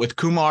 we saw it with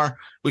Kumar.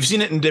 We've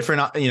seen it in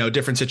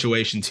different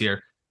situations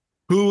here.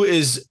 Who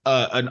is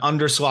an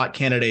underslot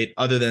candidate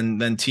other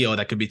than Teal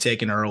that could be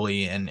taken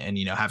early and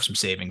have some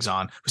savings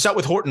on? We saw it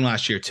with Horton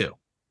last year too.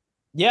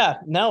 Yeah,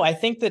 no, I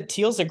think that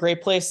Teal's a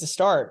great place to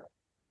start.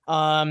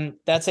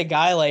 That's a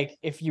guy like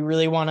if you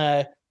really want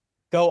to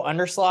go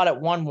underslot at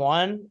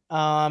 1-1,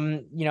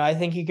 I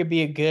think he could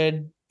be a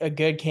good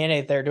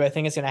candidate there. Do I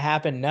think it's going to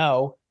happen?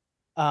 No.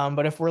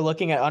 But if we're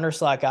looking at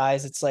underslot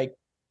guys, it's like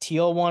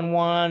Teal won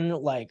one,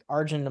 like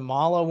Arjun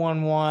Namala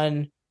won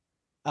one,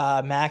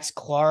 Max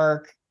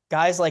Clark,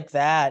 guys like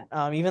that,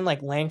 even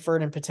like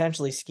Langford and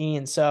potentially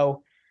Skeen.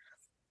 So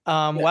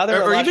while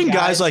there or even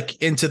guys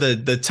like into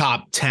the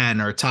top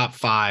 10 or top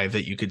 5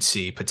 that you could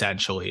see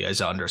potentially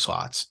as under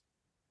slots.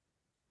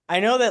 I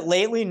know that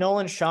lately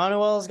Nolan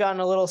Shawnuel has gotten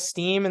a little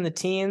steam in the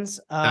teens.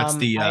 That's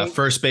the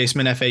first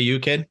baseman FAU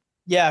kid.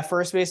 Yeah,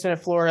 first baseman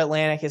at Florida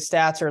Atlantic. His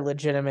stats are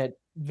legitimately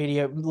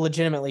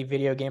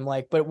video game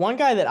like. But one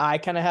guy that I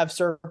kind of have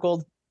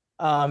circled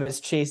is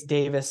Chase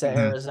Davis at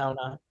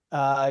Arizona.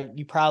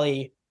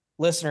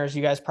 Listeners,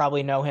 you guys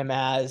probably know him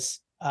as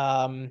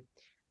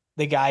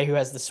the guy who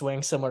has the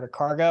swing similar to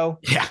Cargo.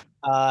 Yeah.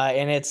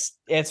 And it's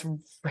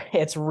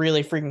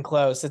really freaking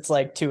close. It's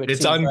like 2-2.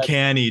 It's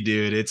uncanny,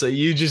 dude. It's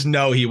you just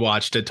know he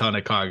watched a ton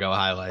of Cargo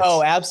highlights.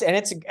 Oh, absolutely.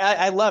 And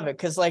I love it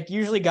because like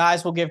usually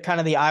guys will give kind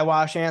of the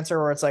eyewash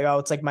answer where it's like, oh,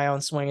 it's like my own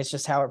swing. It's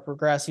just how it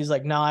progressed. He's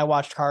like, no, I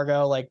watched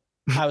Cargo. Like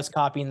I was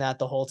copying that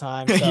the whole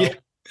time. So Yeah.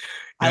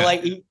 I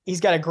like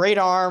he's got a great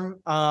arm.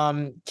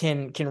 Can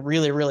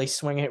really really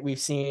swing it. We've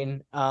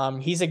seen.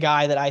 He's a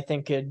guy that I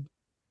think could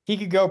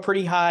go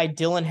pretty high.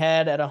 Dylan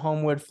Head at a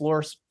Homewood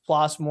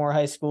Flossmoor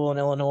High School in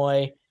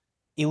Illinois,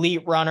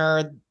 elite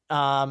runner.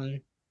 I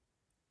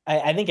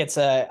think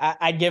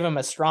I'd give him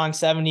a strong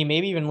 70,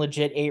 maybe even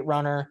legit 8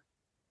 runner.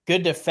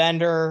 Good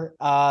defender.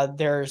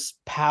 There's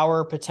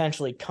power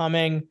potentially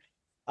coming.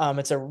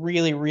 It's a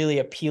really, really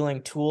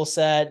appealing tool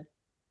set.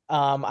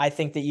 I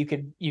think that you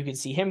could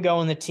see him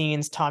go in the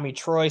teens. Tommy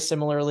Troy,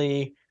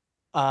 similarly.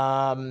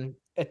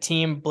 A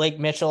team, Blake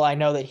Mitchell. I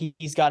know that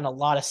he's gotten a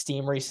lot of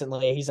steam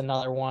recently. He's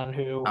another one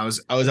who that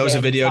was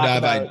a video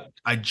dive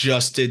I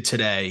just did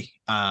today.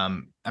 I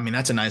mean,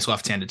 that's a nice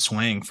left-handed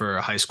swing for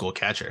a high school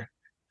catcher.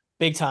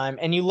 Big time.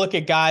 And you look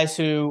at guys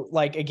who,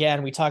 like,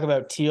 again, we talk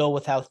about Teal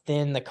with how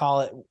thin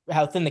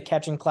the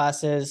catching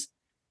class is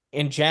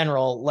in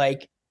general.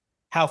 Like,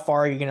 how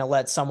far are you going to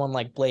let someone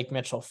like Blake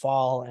Mitchell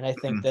fall? And I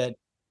think that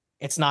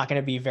it's not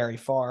going to be very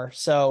far.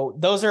 So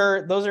those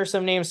are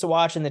some names to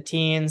watch in the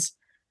teens.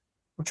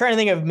 I'm trying to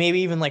think of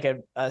maybe even like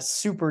a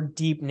super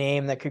deep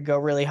name that could go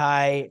really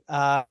high.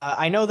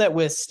 I know that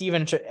with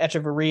Steven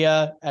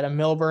Echeverria at a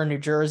Millburn, New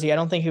Jersey, I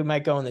don't think he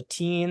might go in the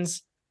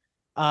teens.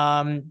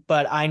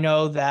 But I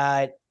know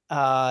that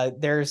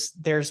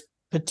there's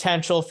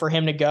potential for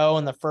him to go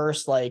in the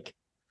first like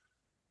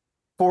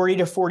 40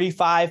 to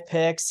 45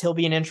 picks. He'll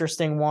be an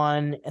interesting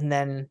one. And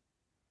then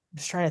I'm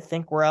just trying to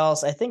think where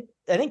else. I think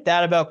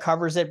that about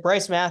covers it.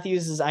 Bryce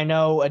Matthews is, I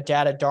know, a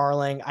data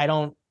darling. I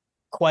don't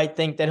quite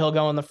think that he'll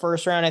go in the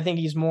first round. I think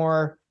he's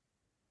more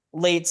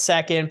late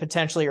second,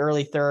 potentially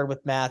early third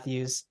with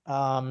Matthews.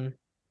 So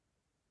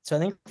I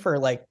think for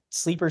like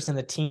sleepers in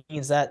the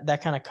teens,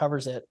 that kind of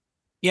covers it.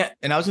 Yeah.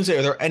 And I was gonna say,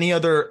 are there any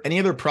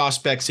other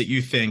prospects that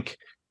you think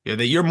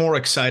that you're more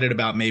excited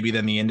about maybe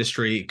than the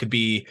industry? It could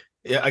be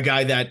a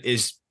guy that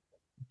is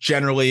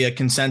generally a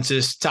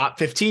consensus top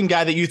 15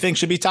 guy that you think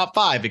should be top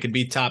 5. It could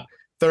be top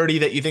 30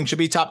 that you think should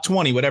be top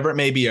 20, whatever it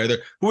may be.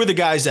 Who are the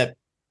guys that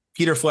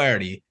Peter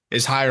Flaherty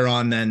is higher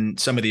on than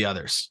some of the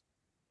others?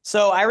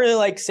 So I really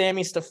like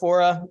Sammy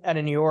Stafora out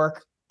of New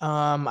York.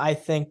 I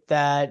think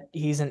that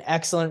he's an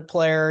excellent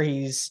player.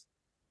 He's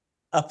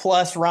a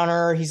plus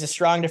runner. He's a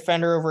strong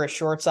defender over at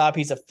shortstop.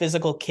 He's a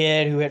physical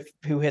kid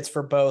who hits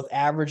for both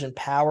average and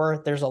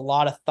power. There's a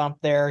lot of thump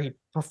there. He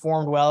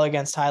performed well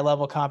against high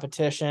level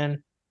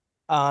competition.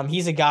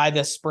 He's a guy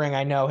this spring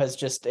I know has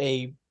just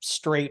a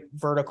straight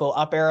vertical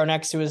up arrow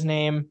next to his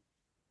name.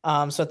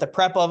 So at the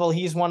prep level,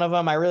 he's one of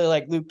them. I really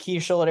like Luke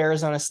Keeschel at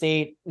Arizona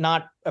State,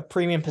 not a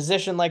premium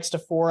position like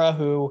Stafora,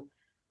 who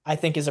I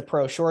think is a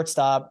pro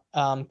shortstop.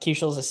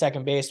 Keeschel's a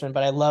second baseman,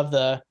 but I love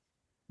the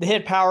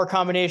hit power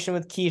combination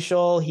with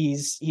Keeschel.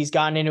 He's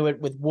gotten into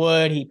it with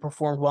Wood. He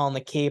performed well in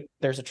the Cape.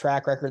 There's a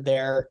track record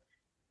there.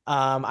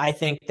 I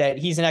think that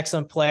he's an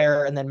excellent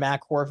player. And then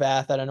Mac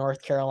Horvath out of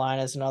North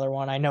Carolina is another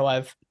one. I know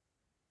I've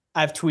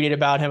tweeted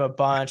about him a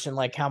bunch and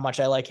like how much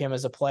I like him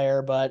as a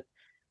player, but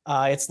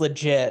it's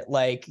legit.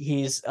 Like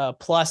he's a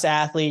plus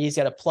athlete. He's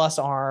got a plus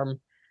arm.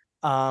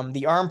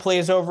 The arm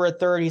plays over at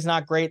third. He's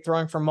not great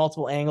throwing from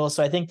multiple angles.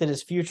 So I think that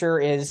his future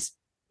is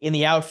in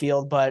the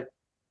outfield, but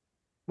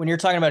when you're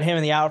talking about him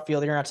in the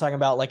outfield, you're not talking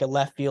about like a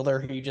left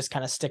fielder who you just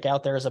kind of stick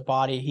out there as a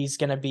body. He's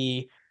going to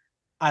be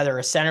either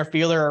a center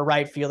fielder or a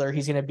right fielder.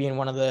 He's going to be in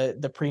one of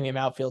the premium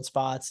outfield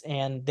spots,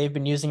 and they've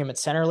been using him at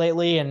center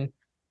lately. And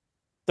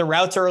the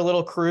routes are a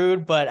little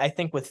crude, but I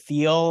think with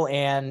feel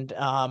and,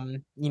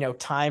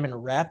 time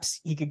and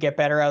reps, he could get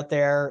better out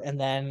there. And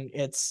then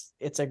it's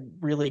a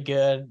really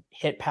good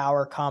hit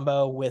power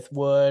combo with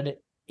Wood.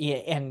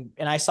 And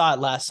I saw it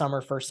last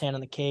summer firsthand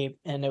on the Cape,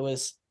 and it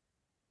was,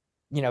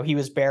 he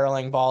was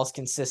barreling balls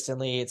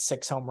consistently. It's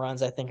 6 home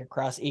runs, I think,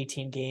 across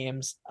 18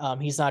 games.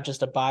 He's not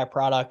just a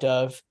byproduct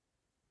of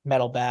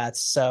metal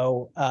bats.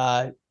 So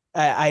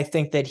I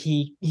think that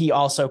he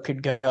also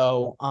could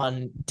go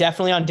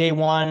definitely on day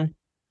one.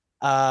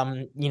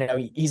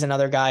 He's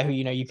another guy who,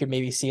 you could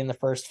maybe see in the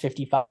first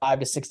 55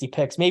 to 60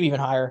 picks, maybe even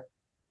higher.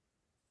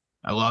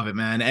 I love it,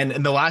 man.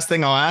 And the last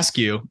thing I'll ask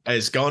you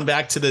is going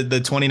back to the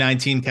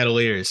 2019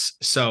 Cavaliers.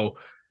 So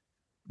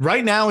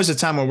right now is a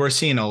time where we're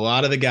seeing a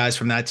lot of the guys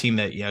from that team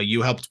that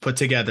you helped put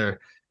together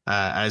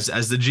as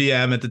the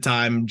GM at the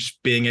time,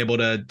 just being able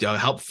to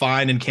help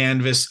find and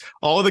canvas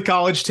all of the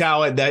college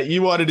talent that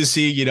you wanted to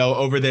see,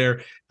 over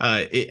there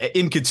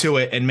in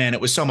Katuitt. And man, it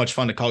was so much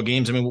fun to call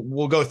games. I mean,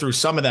 we'll go through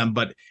some of them,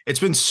 but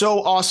it's been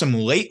so awesome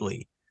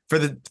lately. For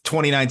the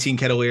 2019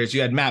 Cavaliers,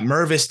 you had Matt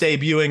Mervis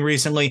debuting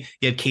recently.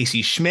 You had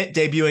Casey Schmidt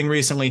debuting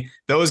recently.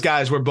 Those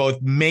guys were both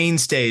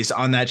mainstays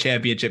on that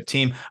championship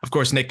team. Of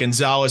course, Nick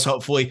Gonzalez,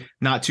 hopefully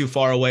not too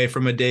far away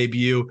from a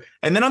debut.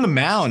 And then on the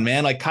mound,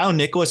 man, like Kyle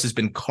Nicholas has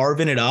been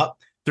carving it up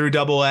through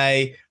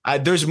Double-A.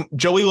 There's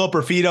Joey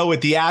Loperfido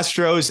with the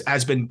Astros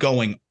has been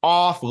going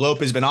off.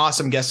 Lope has been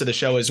awesome, guest of the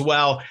show as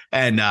well.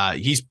 And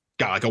he's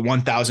got like a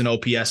 1,000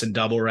 OPS and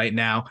double right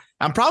now.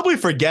 I'm probably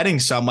forgetting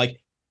some, like,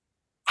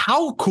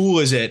 how cool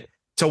is it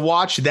to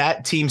watch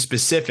that team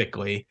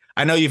specifically?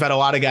 I know you've had a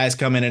lot of guys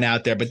come in and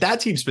out there, but that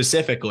team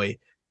specifically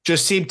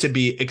just seemed to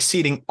be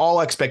exceeding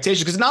all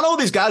expectations because not all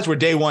these guys were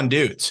day one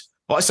dudes.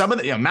 Well, some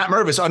of them, Matt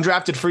Mervis,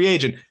 undrafted free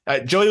agent,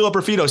 Joey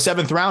Loperfido,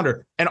 7th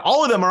rounder, and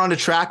all of them are on the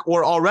track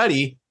or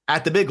already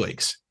at the big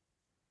leagues.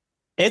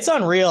 It's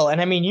unreal. And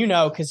I mean,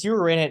 because you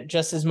were in it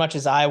just as much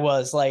as I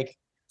was. Like,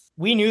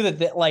 we knew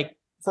that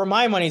for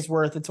my money's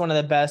worth, it's one of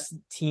the best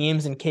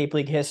teams in Cape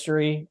League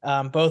history,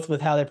 both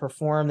with how they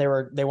performed.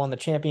 They won the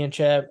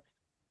championship.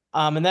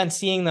 And then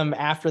seeing them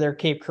after their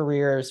Cape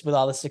careers with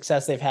all the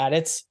success they've had,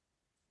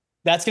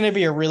 that's going to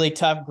be a really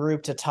tough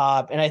group to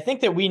top. And I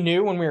think that we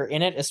knew when we were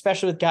in it,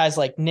 especially with guys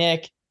like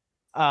Nick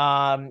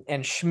and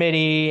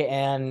Schmitty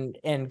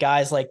and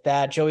guys like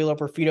that, Joey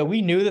Loperfido,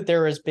 we knew that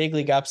there was big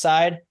league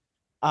upside.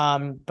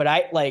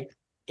 But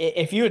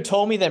if you had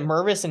told me that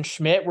Mervis and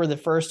Schmidt were the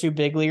first two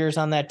big leaguers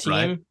on that team,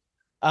 right,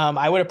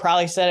 I would have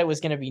probably said it was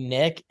going to be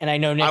Nick, and I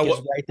know Nick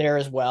is right there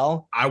as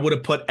well. I would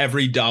have put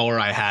every dollar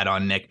I had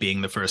on Nick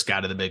being the first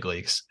guy to the big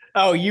leagues.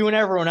 Oh, you and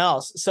everyone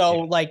else.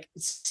 So,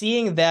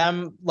 seeing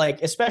them,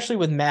 especially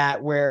with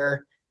Matt,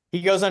 where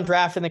he goes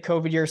undrafted in the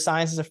COVID year,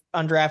 signs as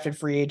an undrafted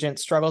free agent,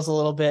 struggles a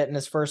little bit in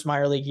his first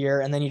minor league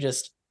year, and then he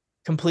just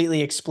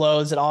completely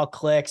explodes. It all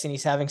clicks, and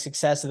he's having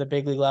success at the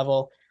big league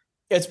level.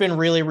 It's been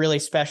really, really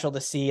special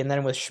to see. And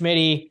then with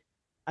Schmitty,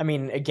 I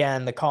mean,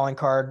 again, the calling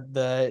card,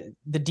 the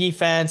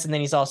defense, and then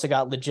he's also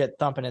got legit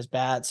thump in his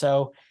bat.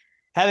 So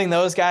having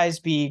those guys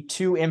be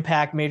two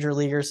impact major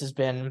leaguers has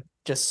been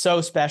just so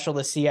special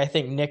to see. I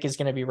think Nick is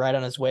going to be right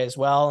on his way as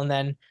well. And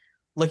then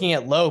looking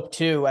at Lope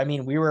too, I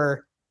mean,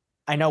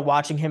 I know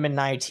watching him in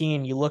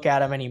 19, you look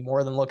at him and he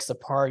more than looks the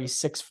part. He's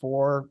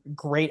 6'4",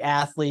 great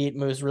athlete,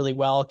 moves really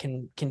well,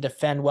 can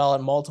defend well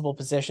at multiple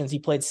positions. He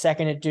played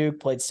second at Duke,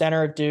 played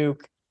center at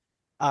Duke,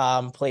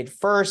 played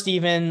first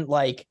even,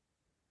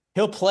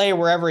 he'll play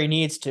wherever he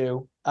needs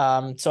to.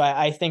 So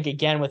I think,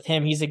 again, with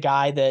him, he's a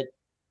guy that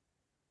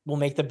will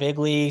make the big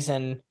leagues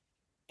and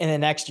in the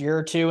next year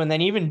or two. And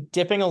then even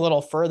dipping a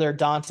little further,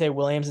 Dante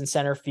Williams in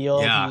center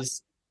field. Yeah.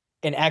 He's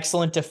an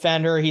excellent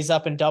defender. He's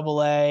up in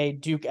Double-A.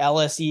 Duke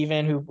Ellis,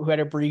 even, who had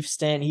a brief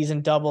stint, he's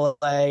in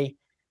Double-A.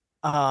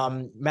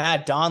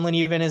 Matt Donlin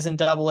even is in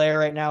Double-A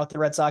right now with the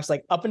Red Sox.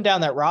 Up and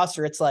down that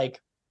roster, it's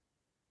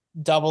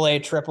Double-A,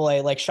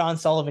 Triple-A, Sean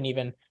Sullivan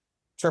even,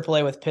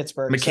 Triple-A with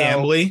Pittsburgh.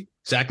 McCambly.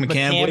 Zach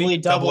McCambly,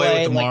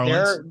 Double-A with the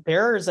Marlins.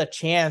 There's a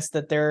chance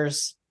that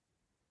there's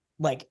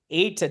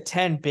 8 to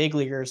 10 big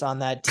leaguers on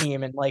that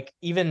team. And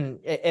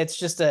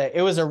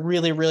it was a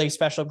really, really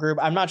special group.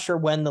 I'm not sure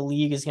when the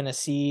league is going to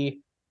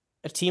see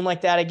a team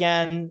like that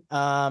again.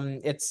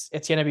 It's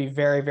going to be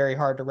very, very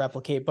hard to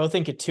replicate, both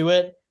in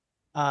Katuitt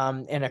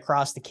and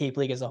across the Cape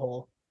League as a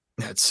whole.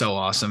 That's so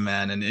awesome,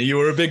 man. And you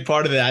were a big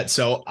part of that.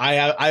 So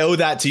I owe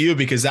that to you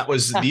because that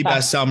was the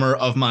best summer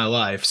of my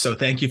life. So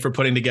thank you for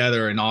putting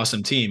together an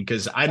awesome team,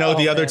 because I know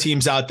other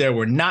teams out there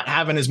were not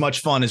having as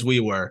much fun as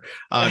we were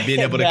being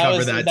able to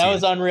cover that. That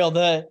was unreal.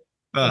 The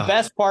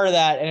best part of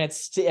that, and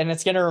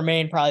it's going to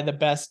remain probably the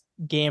best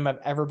game I've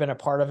ever been a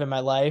part of in my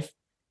life,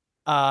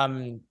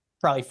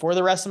 probably for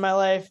the rest of my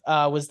life,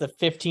 was the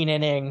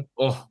 15-inning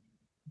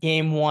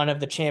game one of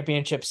the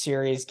championship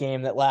series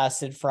game that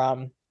lasted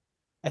from,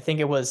 I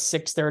think it was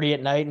 6:30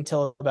 at night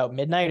until about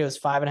midnight. It was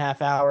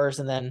 5.5 hours.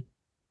 And then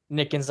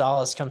Nick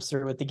Gonzalez comes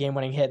through with the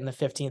game-winning hit in the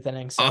 15th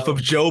inning. So, off of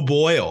Joe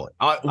Boyle.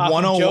 It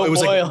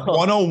was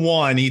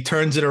 101. He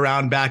turns it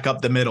around back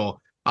up the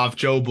middle off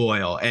Joe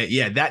Boyle.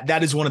 And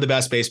that is one of the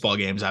best baseball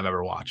games I've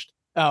ever watched.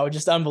 Oh,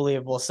 just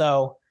unbelievable.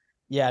 So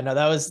yeah, no,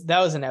 that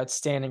was an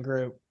outstanding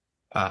group.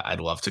 I'd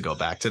love to go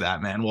back to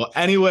that, man. Well,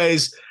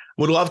 anyways,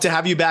 would love to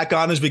have you back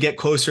on as we get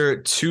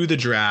closer to the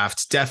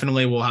draft.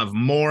 Definitely we'll have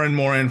more and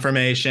more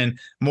information,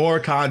 more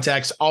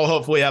context. I'll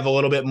hopefully have a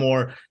little bit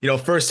more,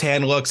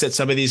 firsthand looks at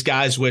some of these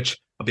guys, which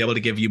I'll be able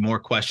to give you more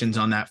questions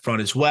on that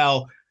front as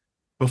well.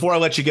 Before I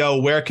let you go,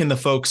 where can the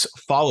folks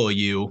follow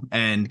you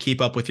and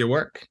keep up with your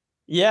work?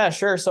 Yeah,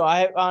 sure. So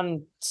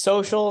on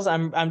socials,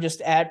 I'm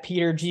just at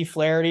Peter G.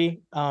 Flaherty.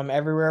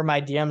 Everywhere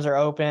my DMs are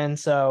open.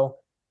 So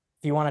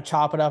if you want to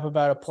chop it up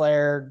about a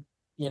player,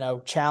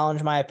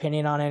 challenge my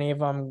opinion on any of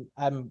them,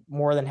 I'm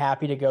more than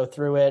happy to go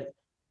through it.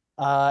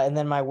 And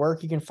then my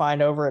work you can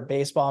find over at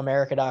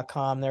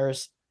baseballamerica.com.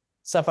 There's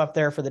stuff up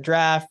there for the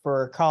draft,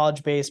 for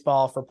college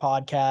baseball, for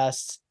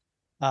podcasts,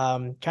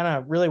 kind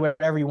of really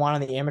whatever you want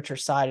on the amateur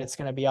side, it's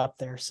going to be up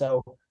there.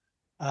 So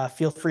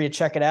feel free to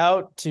check it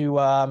out,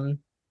 to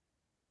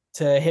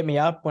hit me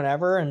up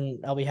whenever,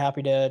 and I'll be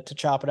happy to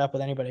chop it up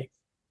with anybody.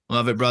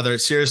 Love it, brother.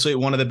 Seriously,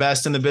 one of the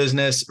best in the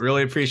business.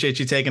 Really appreciate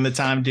you taking the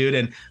time, dude.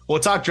 And we'll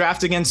talk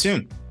draft again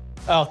soon.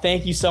 Oh,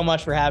 thank you so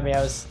much for having me.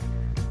 I was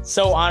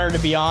so honored to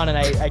be on, and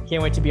I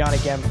can't wait to be on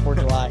again before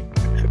July.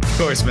 Of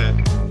course,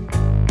 man.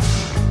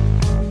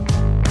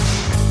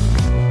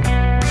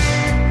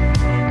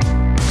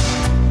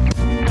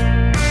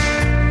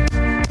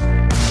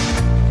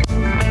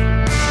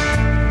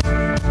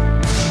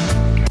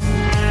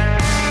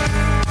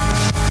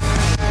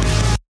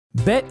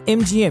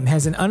 BetMGM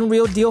has an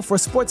unreal deal for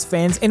sports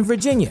fans in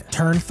Virginia.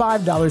 Turn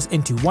 $5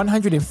 into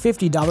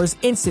 $150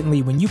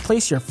 instantly when you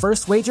place your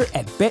first wager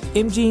at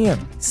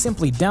BetMGM.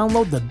 Simply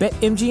download the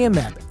BetMGM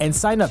app and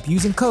sign up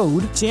using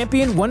code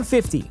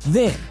Champion150.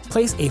 Then,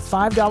 place a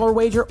 $5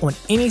 wager on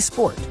any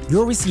sport.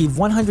 You'll receive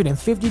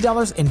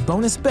 $150 in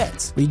bonus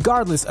bets,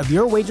 regardless of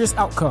your wager's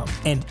outcome.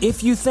 And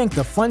if you think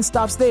the fun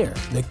stops there,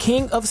 the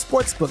king of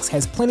sportsbooks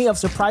has plenty of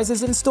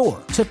surprises in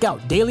store. Check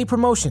out daily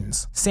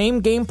promotions,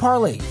 same-game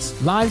parlays,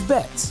 live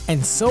bets,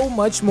 and so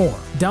much more.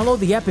 Download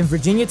the app in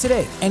Virginia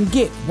today and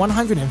get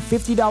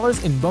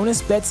 $150 in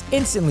bonus bets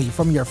instantly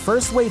from your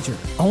first wager.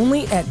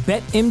 Only at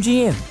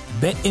BetMGM.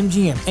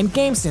 BetMGM and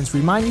GameSense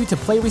remind you to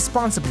play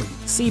responsibly.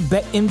 See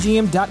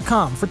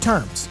BetMGM.com for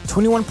terms.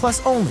 21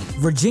 plus only.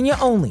 Virginia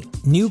only.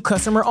 New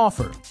customer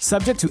offer.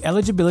 Subject to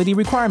eligibility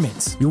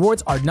requirements.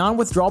 Rewards are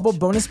non-withdrawable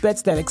bonus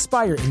bets that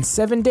expire in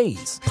 7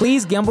 days.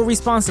 Please gamble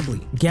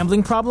responsibly.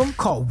 Gambling problem?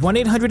 Call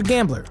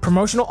 1-800-GAMBLER.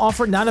 Promotional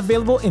offer not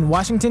available in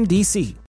Washington, D.C.